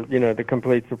was the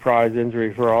complete surprise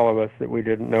injury for all of us that we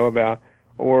didn't know about,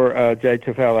 or Jay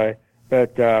Tufele.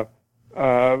 But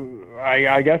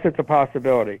I guess it's a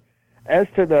possibility. As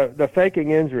to the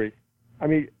faking injuries,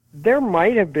 there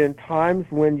might have been times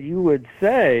when you would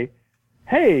say,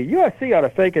 hey, USC ought to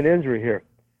fake an injury here.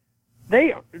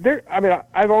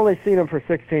 I've only seen them for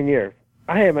 16 years.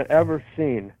 I haven't ever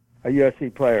seen a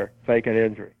USC player fake an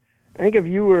injury. I think if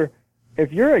you're a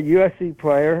USC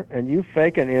player and you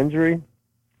fake an injury,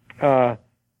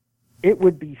 it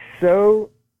would be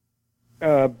so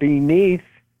beneath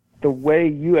the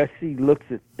way USC looks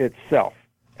at itself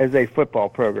as a football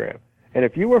program. And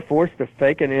if you were forced to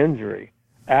fake an injury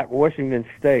at Washington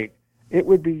State, it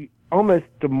would be almost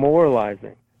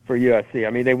demoralizing for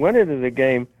USC. They went into the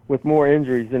game with more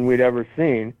injuries than we'd ever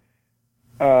seen.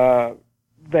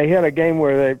 They had a game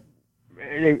where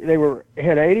they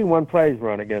had 81 plays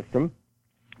run against them.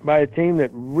 by a team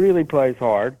that really plays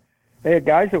hard. They had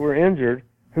guys that were injured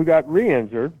who got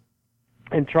re-injured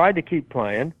and tried to keep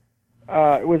playing.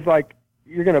 It was like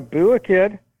you're going to boo a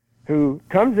kid who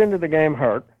comes into the game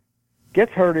hurt,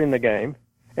 gets hurt in the game,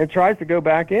 and tries to go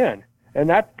back in. And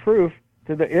that's proof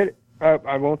to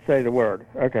I won't say the word.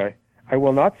 Okay. I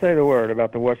will not say the word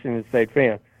about the Washington State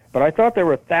fans. But I thought there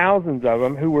were thousands of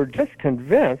them who were just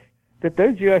convinced that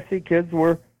those USC kids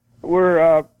were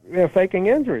faking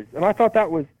injuries. And I thought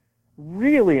that was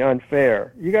really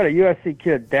unfair. You got a USC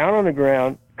kid down on the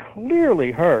ground,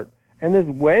 clearly hurt, and this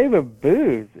wave of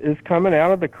boos is coming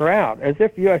out of the crowd as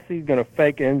if USC is going to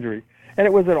fake injuries. And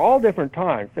it was at all different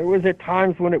times. There was at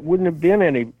times when it wouldn't have been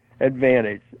any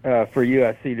advantage for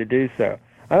USC to do so.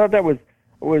 I thought that was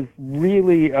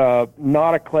really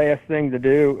not a class thing to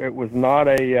do. It was not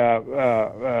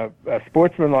a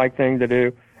sportsmanlike thing to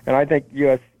do. And I think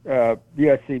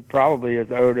USC probably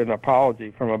is owed an apology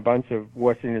from a bunch of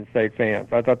Washington State fans.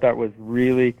 I thought that was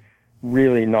really,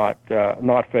 really not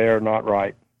fair, not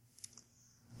right.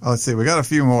 Let's see. We got a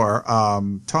few more.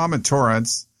 Tom and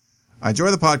Torrance. I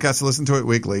enjoy the podcast. I listen to it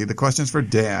weekly. The question's for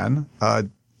Dan.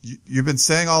 You've been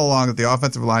saying all along that the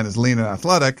offensive line is lean and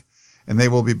athletic, and they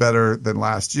will be better than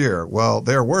last year. Well,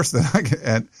 they're worse than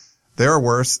and they're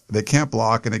worse. They can't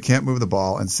block and they can't move the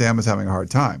ball, and Sam is having a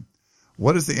hard time.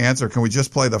 What is the answer? Can we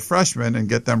just play the freshmen and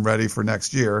get them ready for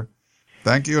next year?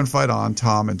 Thank you and fight on,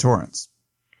 Tom and Torrance.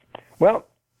 Well,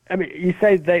 I mean, you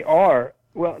say they are.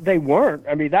 Well, they weren't.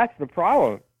 I mean, that's the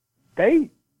problem. They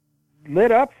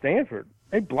lit up Stanford.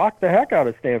 They blocked the heck out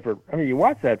of Stanford. I mean, you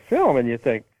watch that film and you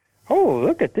think, oh,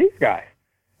 look at these guys.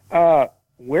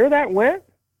 Where that went,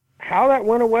 how that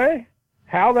went away,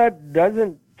 how that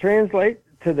doesn't translate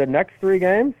to the next three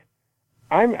games,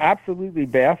 I'm absolutely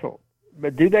baffled.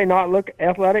 But do they not look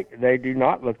athletic? They do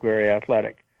not look very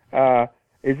athletic.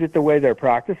 Is it the way they're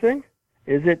practicing?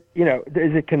 Is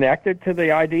it connected to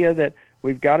the idea that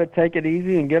we've got to take it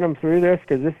easy and get them through this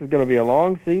because this is going to be a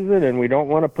long season and we don't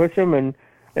want to push them? And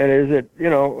is it,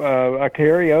 a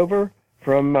carryover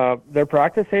from their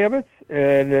practice habits?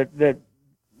 And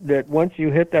that once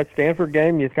you hit that Stanford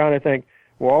game, you kind of think,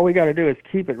 well, all we got to do is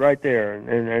keep it right there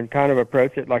and kind of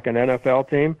approach it like an NFL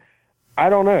team. I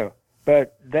don't know.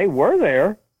 But they were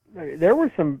there. There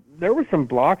were some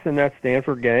blocks in that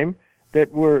Stanford game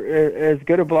that were as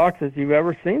good a blocks as you've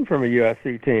ever seen from a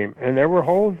USC team, and there were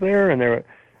holes there, and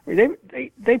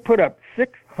they put up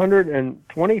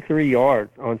 623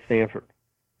 yards on Stanford.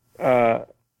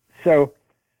 So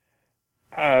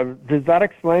does that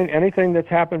explain anything that's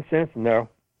happened since? No.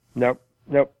 Nope.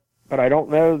 But I don't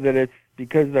know that it's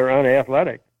because they're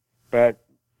unathletic. But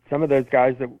some of those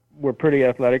guys that were pretty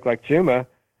athletic, like Chuma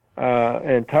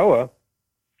and Toa,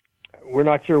 we're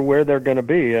not sure where they're going to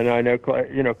be. And I know,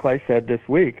 Clay said this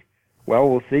week, well,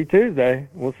 we'll see Tuesday.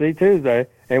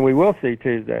 And we will see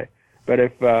Tuesday. But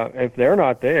if they're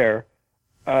not there,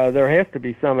 there has to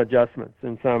be some adjustments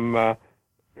and some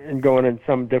and going in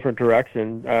some different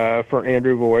direction for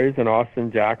Andrew Boyes and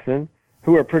Austin Jackson,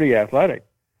 who are pretty athletic,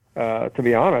 to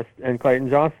be honest, and Clayton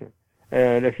Johnson.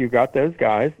 And if you've got those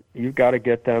guys, you've got to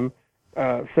get them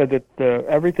so that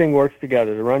everything works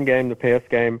together. The run game, the pass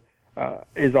game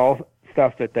is all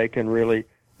stuff that they can really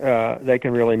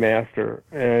master.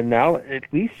 And now at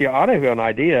least you ought to have an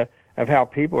idea of how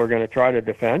people are going to try to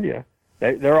defend you.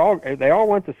 They all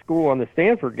went to school on the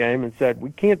Stanford game and said, we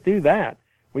can't do that.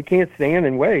 We can't stand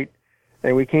and wait,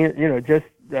 and we can't just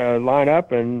line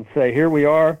up and say, here we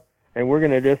are, and we're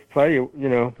going to just play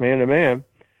man to man,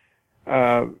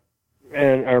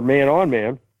 or man on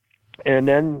man. And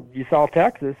then you saw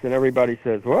Texas, and everybody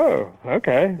says, whoa,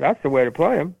 okay, that's the way to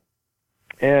play them.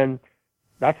 And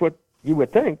that's what you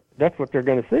would think. That's what they're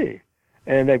going to see.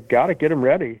 And they've got to get them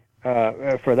ready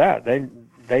for that.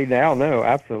 They now know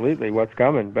absolutely what's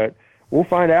coming. But we'll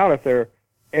find out if they're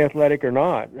athletic or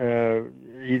not.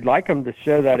 You'd like them to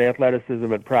show that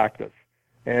athleticism in practice.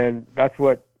 And that's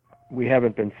what we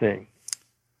haven't been seeing.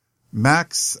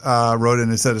 Max wrote in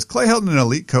and said, is Clay Helton an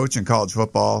elite coach in college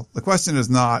football? The question is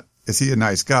not, is he a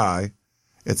nice guy?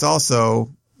 It's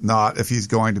also not if he's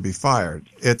going to be fired.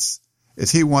 Is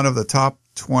he one of the top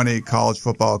 20 college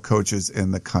football coaches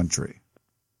in the country?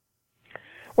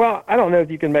 Well, I don't know if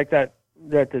you can make that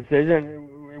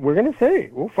decision. We're going to see.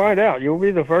 We'll find out. You'll be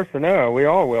the first to know. We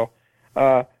all will.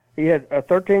 He had a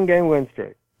 13-game win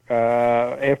streak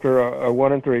after a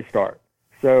 1-3 start.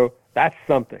 So that's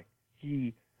something.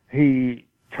 He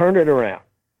turned it around.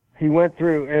 He went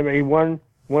through. He won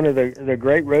one of the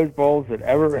great Rose Bowls that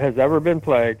has ever been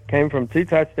played. Came from 2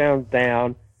 touchdowns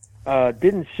down.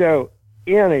 Didn't show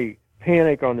any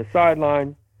panic on the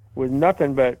sideline. was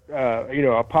nothing but,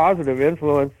 a positive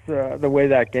influence, the way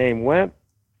that game went.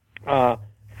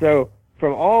 So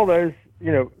from all those,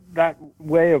 that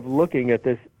way of looking at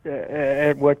this,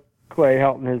 at what Clay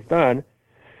Helton has done,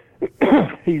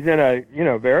 he's in a,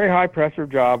 very high pressure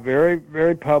job, very,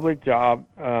 very public job.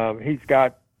 He's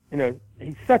got,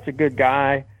 he's such a good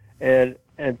guy, and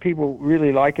people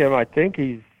really like him. I think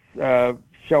he's,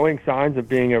 showing signs of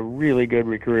being a really good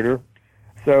recruiter.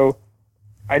 So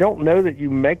I don't know that you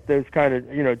make those kind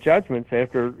of, judgments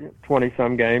after 20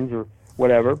 some games or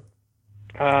whatever.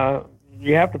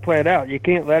 You have to play it out. You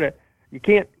can't let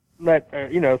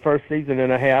first season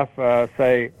and a half,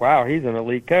 say, wow, he's an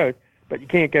elite coach, but you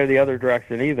can't go the other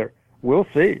direction either. We'll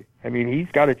see. I mean, he's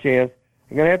got a chance.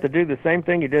 He's going to have to do the same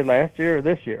thing he did last year or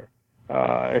this year.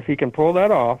 If he can pull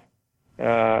that off,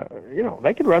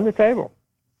 they could run the table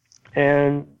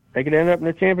and they could end up in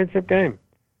the championship game.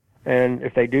 And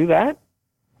if they do that,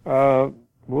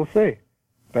 we'll see.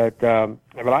 But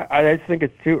I just think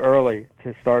it's too early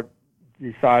to start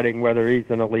deciding whether he's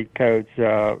an elite coach.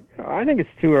 I think it's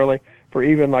too early for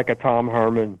even like a Tom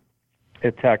Herman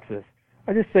at Texas.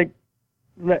 I just think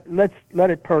let's let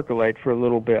it percolate for a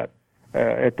little bit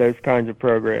at those kinds of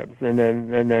programs, and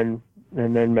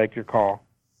then make your call.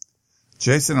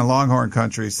 Jason in Longhorn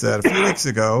Country said a few weeks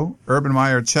ago, Urban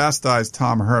Meyer chastised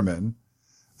Tom Herman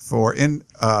for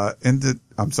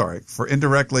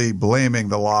indirectly blaming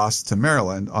the loss to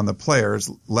Maryland on the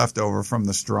players left over from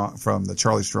the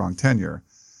Charlie Strong tenure.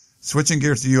 Switching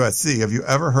gears to USC, have you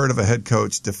ever heard of a head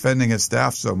coach defending his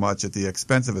staff so much at the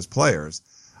expense of his players?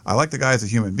 I like the guy as a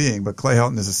human being, but Clay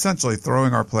Helton is essentially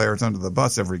throwing our players under the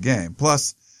bus every game.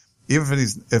 Plus, even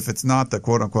if it's not the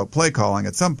quote-unquote play calling,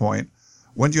 at some point,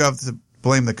 wouldn't you have to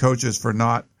blame the coaches for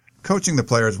not coaching the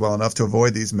players well enough to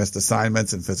avoid these missed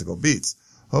assignments and physical beats?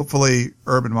 Hopefully, Coach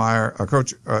Urban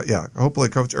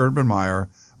Meyer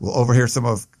will overhear some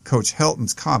of Coach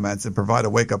Helton's comments and provide a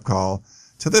wake-up call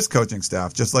to this coaching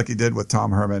staff, just like he did with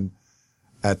Tom Herman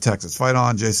at Texas. Fight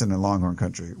on, Jason in Longhorn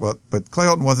Country. Well, but Clay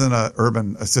Helton wasn't an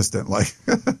Urban assistant like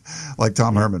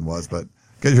Tom Herman was. But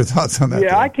get your thoughts on that.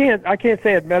 Yeah, Dan. I can't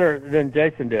say it better than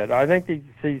Jason did. I think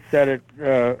he said it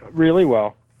really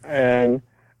well. And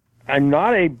I'm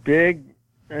not a big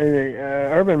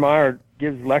Urban Meyer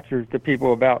gives lectures to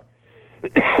people about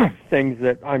things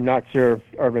that I'm not sure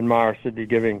Urban Meyer should be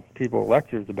giving people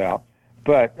lectures about.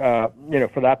 But,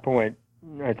 for that point,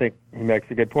 I think he makes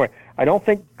a good point. I don't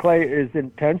think Clay is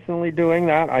intentionally doing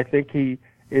that. I think he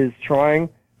is trying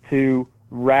to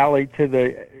rally to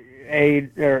the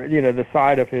aid, or, the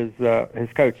side of his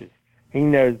coaches. He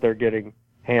knows they're getting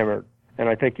hammered. And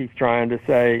I think he's trying to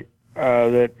say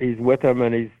that he's with them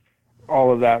and he's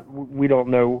all of that. We don't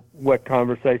know what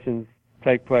conversations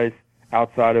take place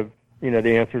outside of,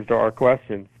 the answers to our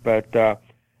questions. But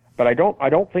I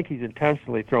don't think he's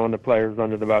intentionally throwing the players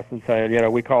under the bus and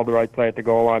saying, we called the right play at the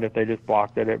goal line. If they just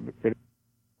blocked it,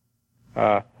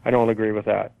 I don't agree with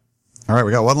that. All right,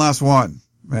 we got one last one.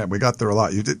 Man, we got through a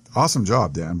lot. You did awesome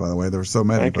job, Dan, by the way. There were so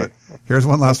many, but here's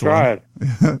one last one.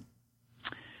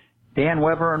 Dan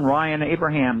Weber and Ryan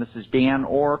Abraham. This is Dan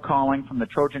Orr calling from the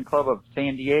Trojan Club of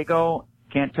San Diego.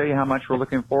 Can't tell you how much we're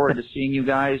looking forward to seeing you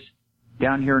guys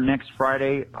down here next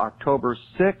Friday, October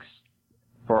 6th,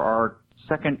 for our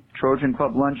second Trojan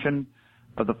Club luncheon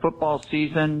of the football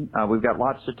season. We've got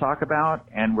lots to talk about,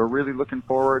 and we're really looking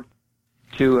forward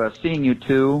to seeing you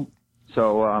two.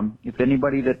 So if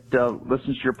anybody that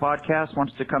listens to your podcast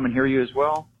wants to come and hear you as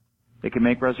well, they can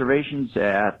make reservations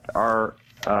at our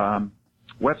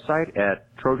website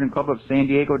at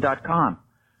TrojanClubOfSanDiego.com.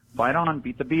 Fight on,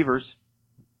 beat the Beavers.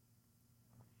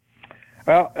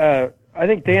 Well, I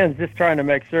think Dan's just trying to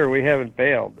make sure we haven't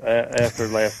failed after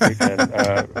last weekend,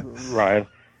 Ryan.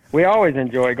 We always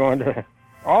enjoy going to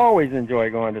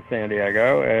San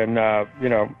Diego and,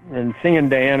 and seeing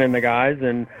Dan and the guys.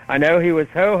 And I know he was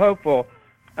so hopeful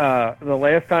the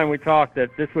last time we talked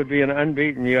that this would be an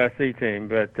unbeaten USC team,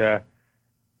 but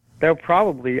there'll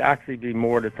probably actually be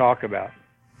more to talk about.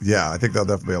 Yeah, I think there'll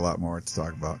definitely be a lot more to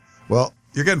talk about. Well,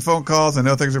 you're getting phone calls. I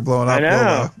know things are blowing up. I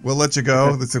know. We'll let you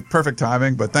go. It's a perfect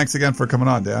timing, but thanks again for coming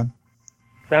on, Dan.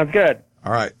 Sounds good.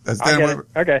 All right. That's Dan Weber.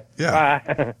 Okay. Yeah.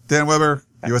 Bye. Dan Weber,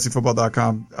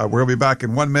 USCFootball.com. We'll be back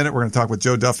in 1 minute. We're going to talk with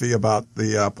Joe Duffy about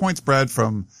the point spread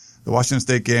from the Washington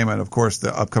State game and, of course,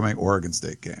 the upcoming Oregon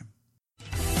State game.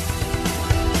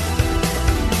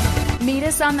 Meet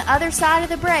us on the other side of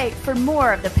the break for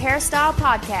more of the Peristyle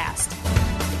Podcast.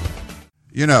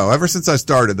 Ever since I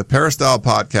started the Peristyle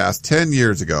Podcast 10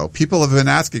 years ago, people have been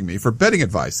asking me for betting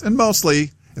advice, and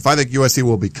mostly if I think USC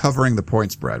will be covering the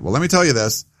point spread. Well, let me tell you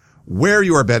this. where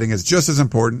you are betting is just as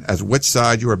important as which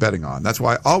side you are betting on. That's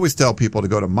why I always tell people to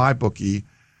go to MyBookie.ag.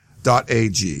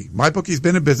 MyBookie's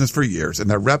been in business for years, and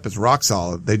their rep is rock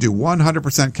solid. They do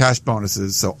 100% cash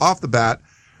bonuses, so off the bat,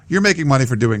 you're making money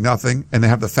for doing nothing, and they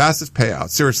have the fastest payout.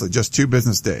 Seriously, just 2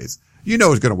 business days. You know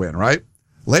who's going to win, right?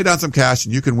 Lay down some cash,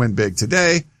 and you can win big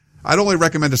today. I'd only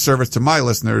recommend a service to my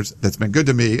listeners that's been good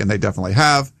to me, and they definitely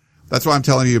have. That's why I'm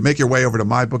telling you, make your way over to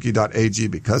MyBookie.ag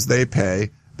because they pay.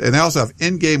 And they also have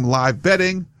in-game live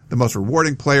betting, the most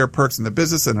rewarding player perks in the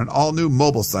business, and an all-new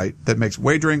mobile site that makes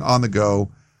wagering on the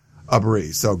go a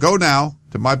breeze. So go now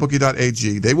to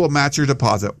MyBookie.ag. They will match your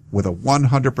deposit with a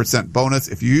 100% bonus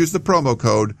if you use the promo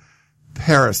code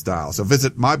Peristyle. So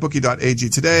visit MyBookie.ag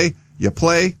today. You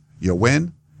play, you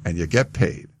win, and you get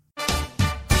paid.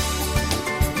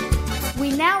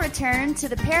 We now return to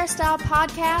the Peristyle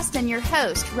Podcast and your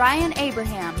host, Ryan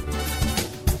Abraham.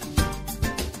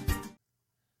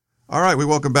 All right, we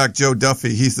welcome back Joe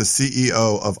Duffy. He's the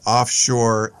CEO of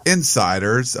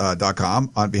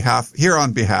OffshoreInsiders.com on behalf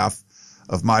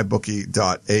of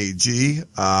MyBookie.ag.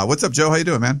 What's up, Joe? How you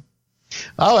doing, man?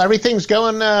 Oh, everything's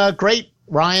going great,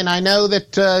 Ryan. I know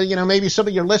that maybe some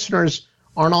of your listeners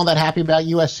aren't all that happy about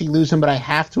USC losing, but I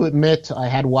have to admit I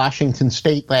had Washington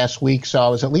State last week, so I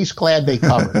was at least glad they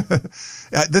covered.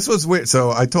 Yeah, this was weird.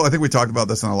 So I think we talked about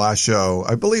this on the last show.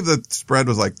 I believe the spread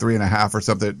was like 3.5 or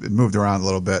something. It moved around a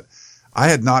little bit. I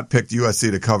had not picked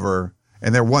USC to cover,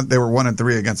 and they were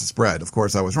 1-3 against the spread. Of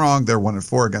course, I was wrong. They're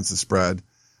 1-4 against the spread.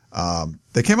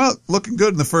 They came out looking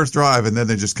good in the first drive, and then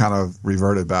they just kind of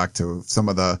reverted back to some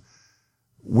of the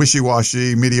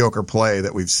wishy-washy, mediocre play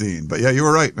that we've seen. But yeah, you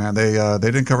were right, man. They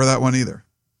didn't cover that one either.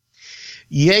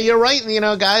 Yeah, you're right.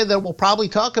 Guy that we'll probably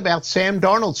talk about, Sam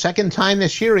Darnold. Second time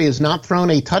this year he has not thrown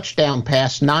a touchdown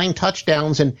pass, 9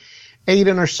 touchdowns and 8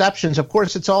 interceptions. Of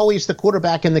course, it's always the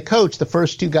quarterback and the coach, the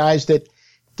first 2 guys that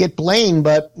get blamed.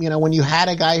 But, when you had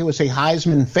a guy who was a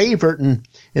Heisman favorite and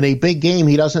in a big game,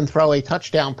 he doesn't throw a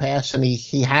touchdown pass and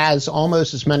he has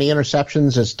almost as many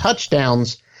interceptions as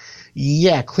touchdowns.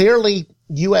 Yeah, clearly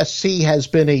USC has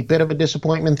been a bit of a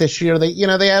disappointment this year.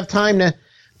 They have time to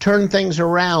turn things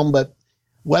around, but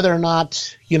whether or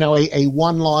not, a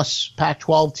one-loss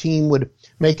Pac-12 team would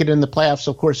make it in the playoffs,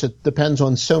 of course, it depends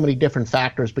on so many different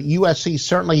factors. But USC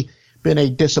certainly been a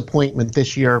disappointment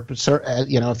this year.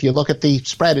 If you look at the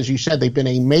spread, as you said, they've been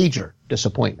a major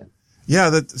disappointment.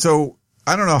 Yeah, so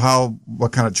I don't know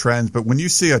what kind of trends, but when you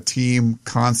see a team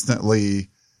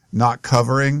constantly not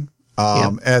covering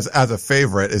as a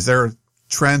favorite, is there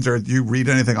trends, or do you read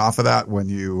anything off of that when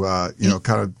you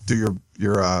kind of do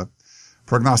your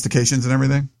prognostications and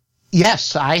everything?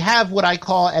 Yes, I have what I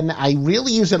call, and I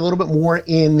really use it a little bit more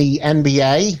in the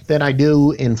NBA than I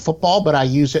do in football, but I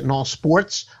use it in all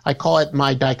sports. I call it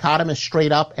my dichotomous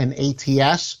straight up and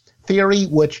ATS theory,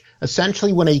 which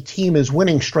essentially when a team is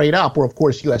winning straight up, or of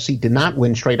course USC did not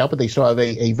win straight up, but they still have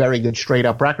a very good straight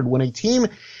up record. When a team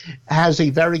has a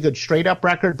very good straight up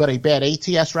record, but a bad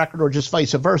ATS record, or just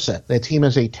vice versa, the team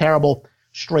has a terrible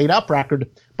straight up record,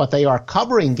 but they are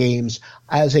covering games.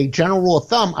 As a general rule of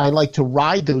thumb, I like to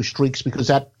ride those streaks because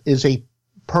that is a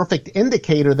perfect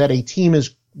indicator that a team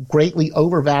is greatly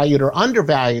overvalued or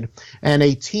undervalued, and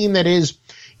a team that is,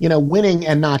 winning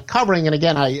and not covering. And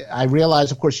again, I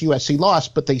realize, of course, USC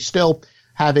lost, but they still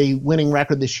have a winning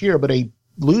record this year, but a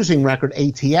losing record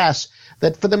ATS,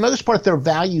 that for the most part, their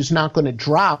value is not going to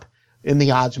drop in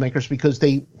the odds makers because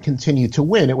they continue to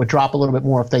win. It would drop a little bit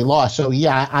more if they lost. So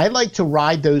yeah, I like to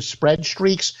ride those spread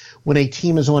streaks when a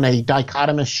team is on a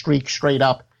dichotomous streak straight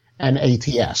up and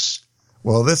ATS.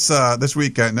 Well, this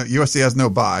week, USC has no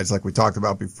buys like we talked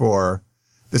about before.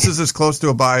 This is as close to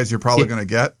a buy as you're probably going to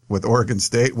get with Oregon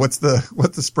State. What's the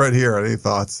spread here? Any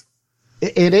thoughts?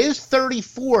 It is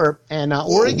 34, and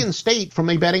Oregon State, from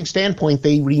a betting standpoint,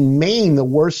 they remain the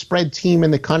worst spread team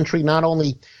in the country, not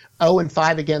only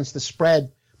 0-5 against the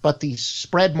spread, but the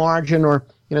spread margin, or,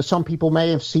 some people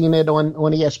may have seen it on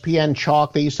ESPN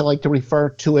Chalk. They used to like to refer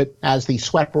to it as the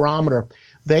sweat barometer.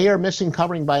 They are missing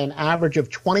covering by an average of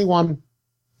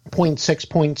 21.6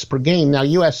 points per game. Now,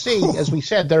 USC, as we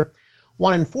said, they're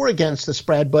 1-4 against the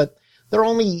spread, but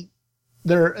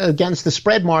they're against the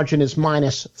spread margin is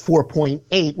minus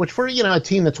 4.8, which for, a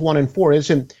team that's 1-4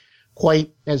 isn't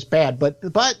quite as bad. But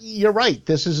you're right.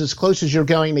 This is as close as you're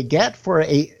going to get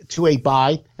to a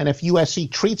bye. And if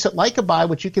USC treats it like a bye,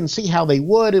 which you can see how they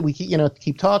would, we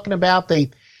keep talking about,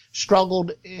 they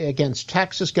struggled against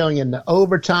Texas going into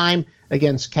overtime.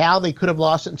 Against Cal, they could have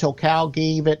lost it until Cal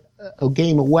gave it a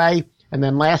game away. And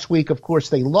then last week, of course,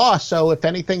 they lost. So if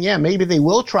anything, maybe they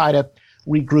will try to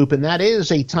regroup. And that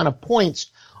is a ton of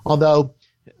points. Although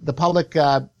the public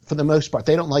for the most part.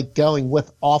 They don't like going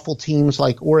with awful teams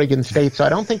like Oregon State, so I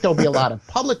don't think there'll be a lot of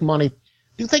public money. I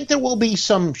do think there will be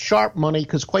some sharp money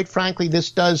because, quite frankly,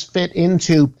 this does fit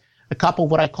into a couple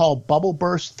of what I call bubble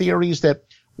burst theories, that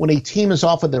when a team is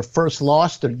off of their first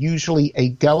loss, they're usually a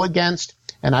go against.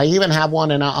 And I even have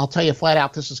one, and I'll tell you flat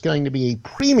out, this is going to be a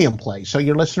premium play. So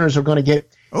your listeners are going to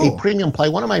get a premium play.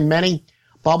 One of my many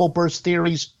bubble burst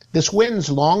theories. This wins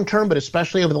long term, but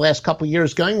especially over the last couple of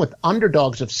years, going with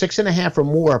underdogs of 6.5 or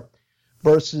more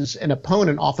versus an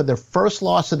opponent off of their first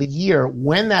loss of the year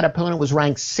when that opponent was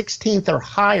ranked 16th or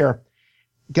higher.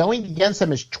 Going against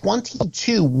them is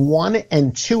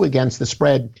 22-1-2 against the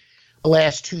spread the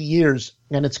last 2 years.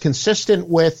 And it's consistent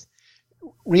with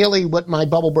really what my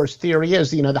bubble burst theory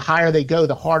is. You know, the higher they go,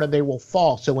 the harder they will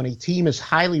fall. So when a team is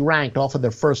highly ranked off of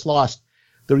their first loss,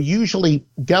 they're usually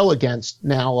go against.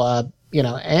 Now,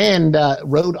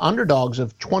 road underdogs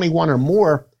of 21 or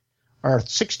more are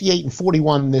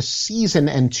 68-41 this season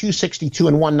and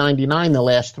 262-199 the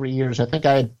last 3 years. I think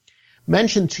I had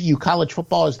mentioned to you college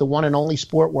football is the one and only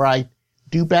sport where I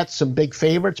do bet some big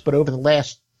favorites, but over the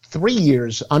last 3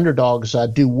 years, underdogs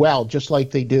do well, just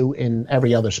like they do in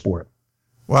every other sport.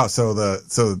 Wow. So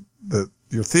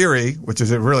your theory, which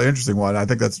is a really interesting one, I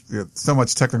think that's so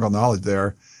much technical knowledge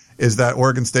there, is that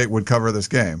Oregon State would cover this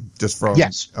game just from.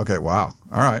 Yes. Okay. Wow.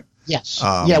 All right. Yes.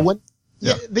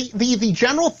 The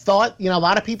general thought, a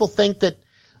lot of people think that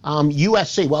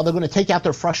USC, well, they're going to take out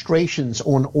their frustrations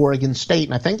on Oregon State.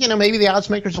 And I think, maybe the odds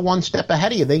makers are one step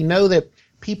ahead of you. They know that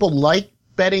people like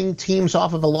betting teams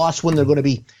off of a loss when they're going to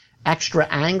be extra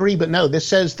angry. But no, this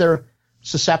says they're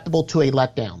susceptible to a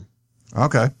letdown.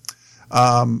 Okay.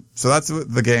 So that's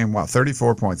the game. Wow,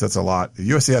 34 points. That's a lot.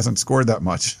 USC hasn't scored that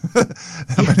much.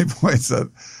 How many points?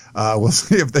 We'll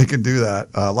see if they can do that.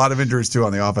 A lot of injuries, too,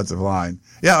 on the offensive line.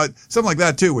 Yeah, something like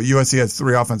that, too, where USC has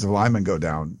 3 offensive linemen go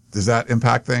down. Does that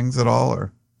impact things at all?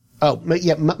 Or? Oh,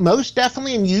 yeah, most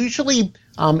definitely. And usually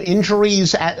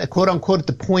injuries at quote-unquote at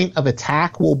the point of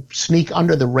attack will sneak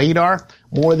under the radar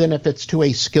more than if it's to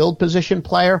a skilled position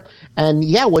player. And,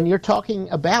 yeah, when you're talking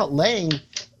about laying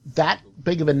that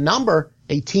big of a number,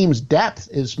 a team's depth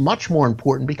is much more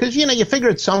important because, you figure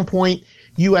at some point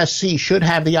USC should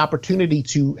have the opportunity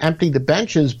to empty the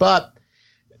benches. But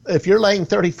if you're laying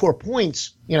 34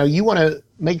 points, you want to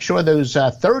make sure those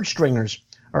third stringers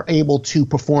are able to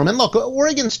perform. And look,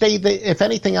 Oregon State, if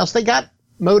anything else, they got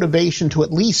motivation to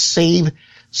at least save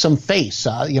some face.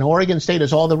 Oregon State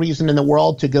has all the reason in the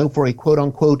world to go for a quote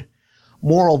unquote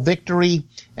moral victory.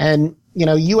 And,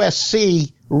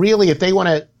 USC really, if they want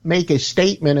to make a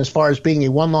statement as far as being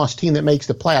a one-loss team that makes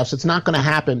the playoffs, it's not going to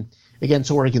happen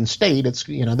against Oregon State. It's,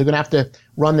 they're going to have to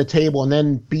run the table and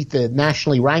then beat the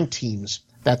nationally ranked teams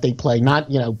that they play, not,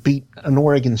 beat an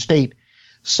Oregon State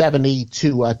 70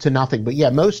 to nothing. But yeah,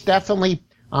 most definitely,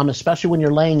 especially when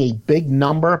you're laying a big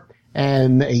number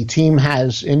and a team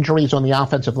has injuries on the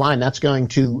offensive line, that's going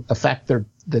to affect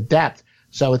the depth.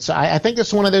 So I think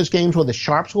it's one of those games where the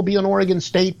sharps will be on Oregon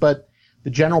State, but the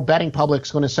general betting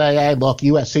public's going to say, hey, look,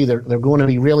 USC, they're going to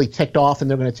be really ticked off and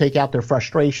they're going to take out their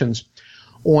frustrations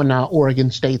on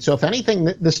Oregon State. So if anything,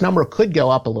 this number could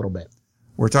go up a little bit.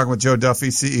 We're talking with Joe Duffy,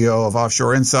 CEO of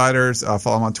Offshore Insiders.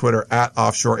 Follow him on Twitter at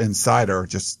Offshore Insider,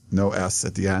 just no S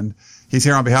at the end. He's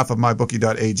here on behalf of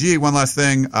MyBookie.ag. One last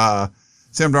thing,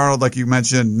 Sam Darnold, like you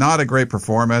mentioned, not a great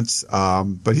performance,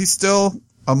 but he's still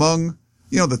among,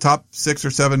 the top 6 or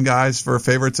 7 guys for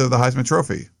favorites of the Heisman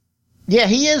Trophy. Yeah,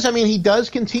 he is. I mean, he does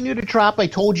continue to drop. I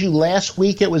told you last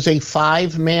week it was a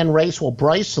 5-man race. Well,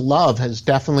 Bryce Love has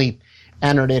definitely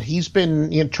entered it. He's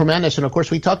been tremendous. And, of course,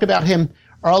 we talked about him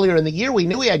earlier in the year. We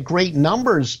knew he had great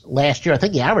numbers last year. I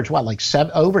think he averaged,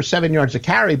 over 7 yards a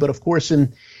carry. But, of course,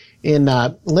 in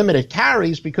limited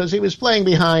carries because he was playing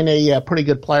behind a pretty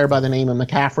good player by the name of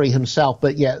McCaffrey himself.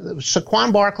 But, yeah,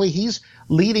 Saquon Barkley, he's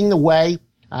leading the way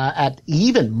at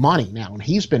even money now, and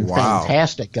he's been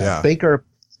fantastic.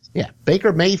 Yeah.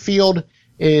 Baker Mayfield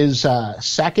is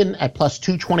second at plus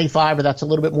 225, or that's a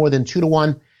little bit more than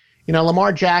 2-1.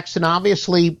 Lamar Jackson,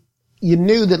 obviously, you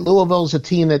knew that Louisville's a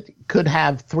team that could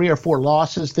have 3 or 4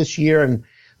 losses this year, and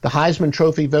the Heisman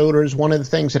Trophy voters, one of the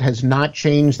things that has not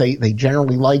changed, they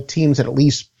generally like teams that at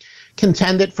least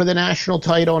contended for the national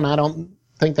title, and I don't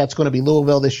think that's going to be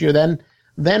Louisville this year.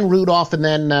 Then Rudolph, and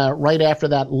then right after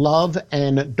that, Love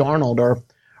and Darnold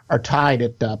are tied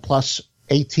at plus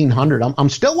 1,800. I'm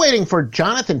still waiting for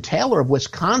Jonathan Taylor of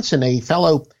Wisconsin, a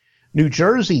fellow New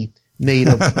Jersey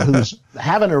native who's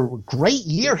having a great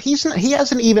year. He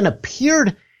hasn't even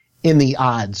appeared in the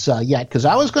odds yet, because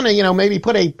I was going to, maybe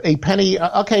put a penny.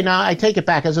 Okay, now I take it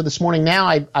back. As of this morning, now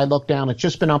I look down. It's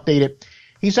just been updated.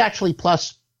 He's actually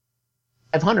plus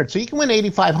 $8,500. So you can win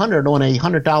 $8,500 on a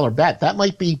 $100 bet. That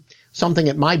might be something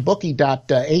at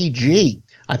mybookie.ag.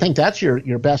 I think that's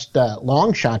your best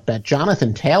long shot bet.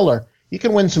 Jonathan Taylor, you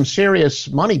can win some serious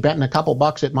money betting a couple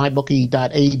bucks at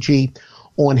mybookie.ag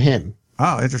on him.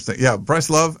 Oh, interesting. Yeah, Bryce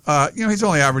Love, he's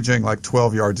only averaging like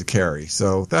 12 yards a carry.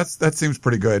 So that seems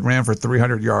pretty good. Ran for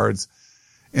 300 yards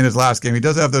in his last game. He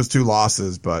does have those 2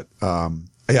 losses, but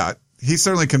he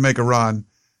certainly can make a run.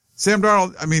 Sam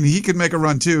Darnold, I mean, he could make a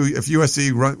run too if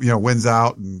USC wins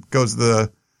out and goes to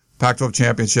the Pac-12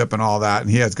 championship and all that, and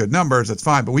he has good numbers. That's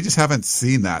fine, but we just haven't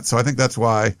seen that. So I think that's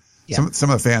why some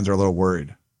of the fans are a little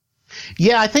worried.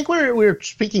 Yeah, I think we're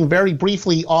speaking very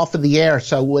briefly off of the air.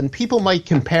 So when people might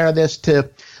compare this to,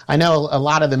 I know a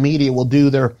lot of the media will do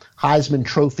their Heisman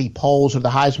Trophy polls or the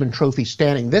Heisman Trophy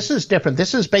standing. This is different.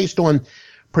 This is based on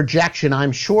projection.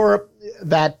 I'm sure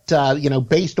that,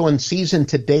 based on season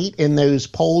to date in those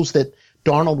polls that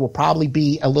Darnold will probably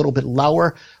be a little bit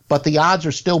lower, but the odds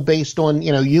are still based on,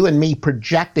 you and me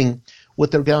projecting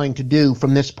what they're going to do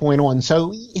from this point on.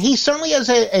 So he certainly has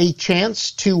a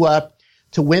chance to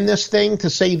win this thing, to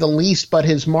say the least, but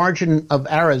his margin of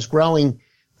error is growing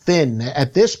thin.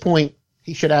 At this point,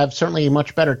 he should have certainly a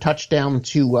much better touchdown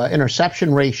to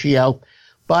interception ratio.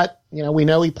 But, we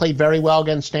know he played very well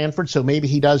against Stanford, so maybe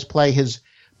he does play his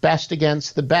best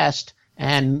against the best.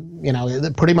 And,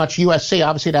 pretty much USC,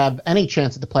 obviously to have any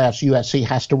chance at the playoffs, USC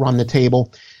has to run the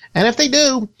table. And if they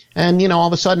do, and, all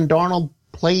of a sudden Darnold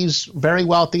plays very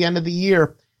well at the end of the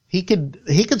year, he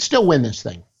could still win this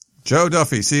thing. Joe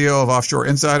Duffy, CEO of Offshore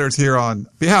Insiders, here on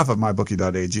behalf of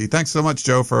mybookie.ag. Thanks so much,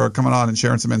 Joe, for coming on and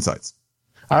sharing some insights.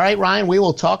 All right, Ryan, we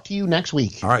will talk to you next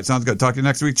week. All right, sounds good. Talk to you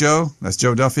next week, Joe. That's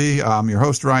Joe Duffy. I'm your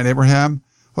host, Ryan Abraham.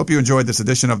 Hope you enjoyed this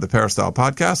edition of the Peristyle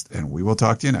Podcast, and we will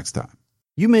talk to you next time.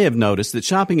 You may have noticed that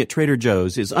shopping at Trader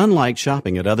Joe's is unlike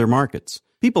shopping at other markets.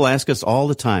 People ask us all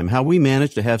the time how we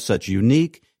manage to have such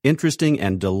unique, interesting,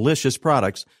 and delicious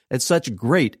products at such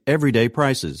great everyday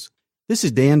prices. This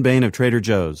is Dan Bain of Trader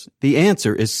Joe's. The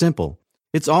answer is simple.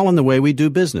 It's all in the way we do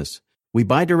business. We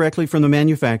buy directly from the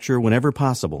manufacturer whenever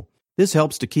possible. This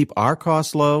helps to keep our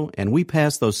costs low, and we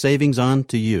pass those savings on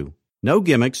to you. No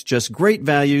gimmicks, just great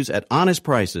values at honest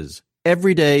prices.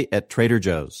 Every day at Trader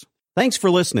Joe's. Thanks for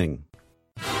listening.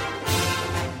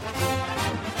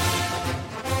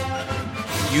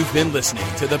 You've been listening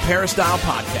to the Peristyle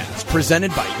Podcast,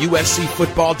 presented by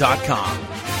USCFootball.com.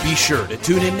 Be sure to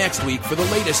tune in next week for the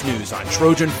latest news on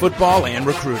Trojan football and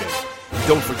recruiting.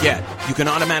 Don't forget, you can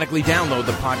automatically download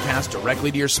the podcast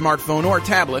directly to your smartphone or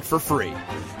tablet for free.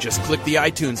 Just click the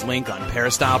iTunes link on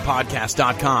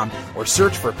peristylepodcast.com or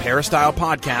search for Peristyle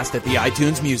Podcast at the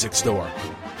iTunes Music Store.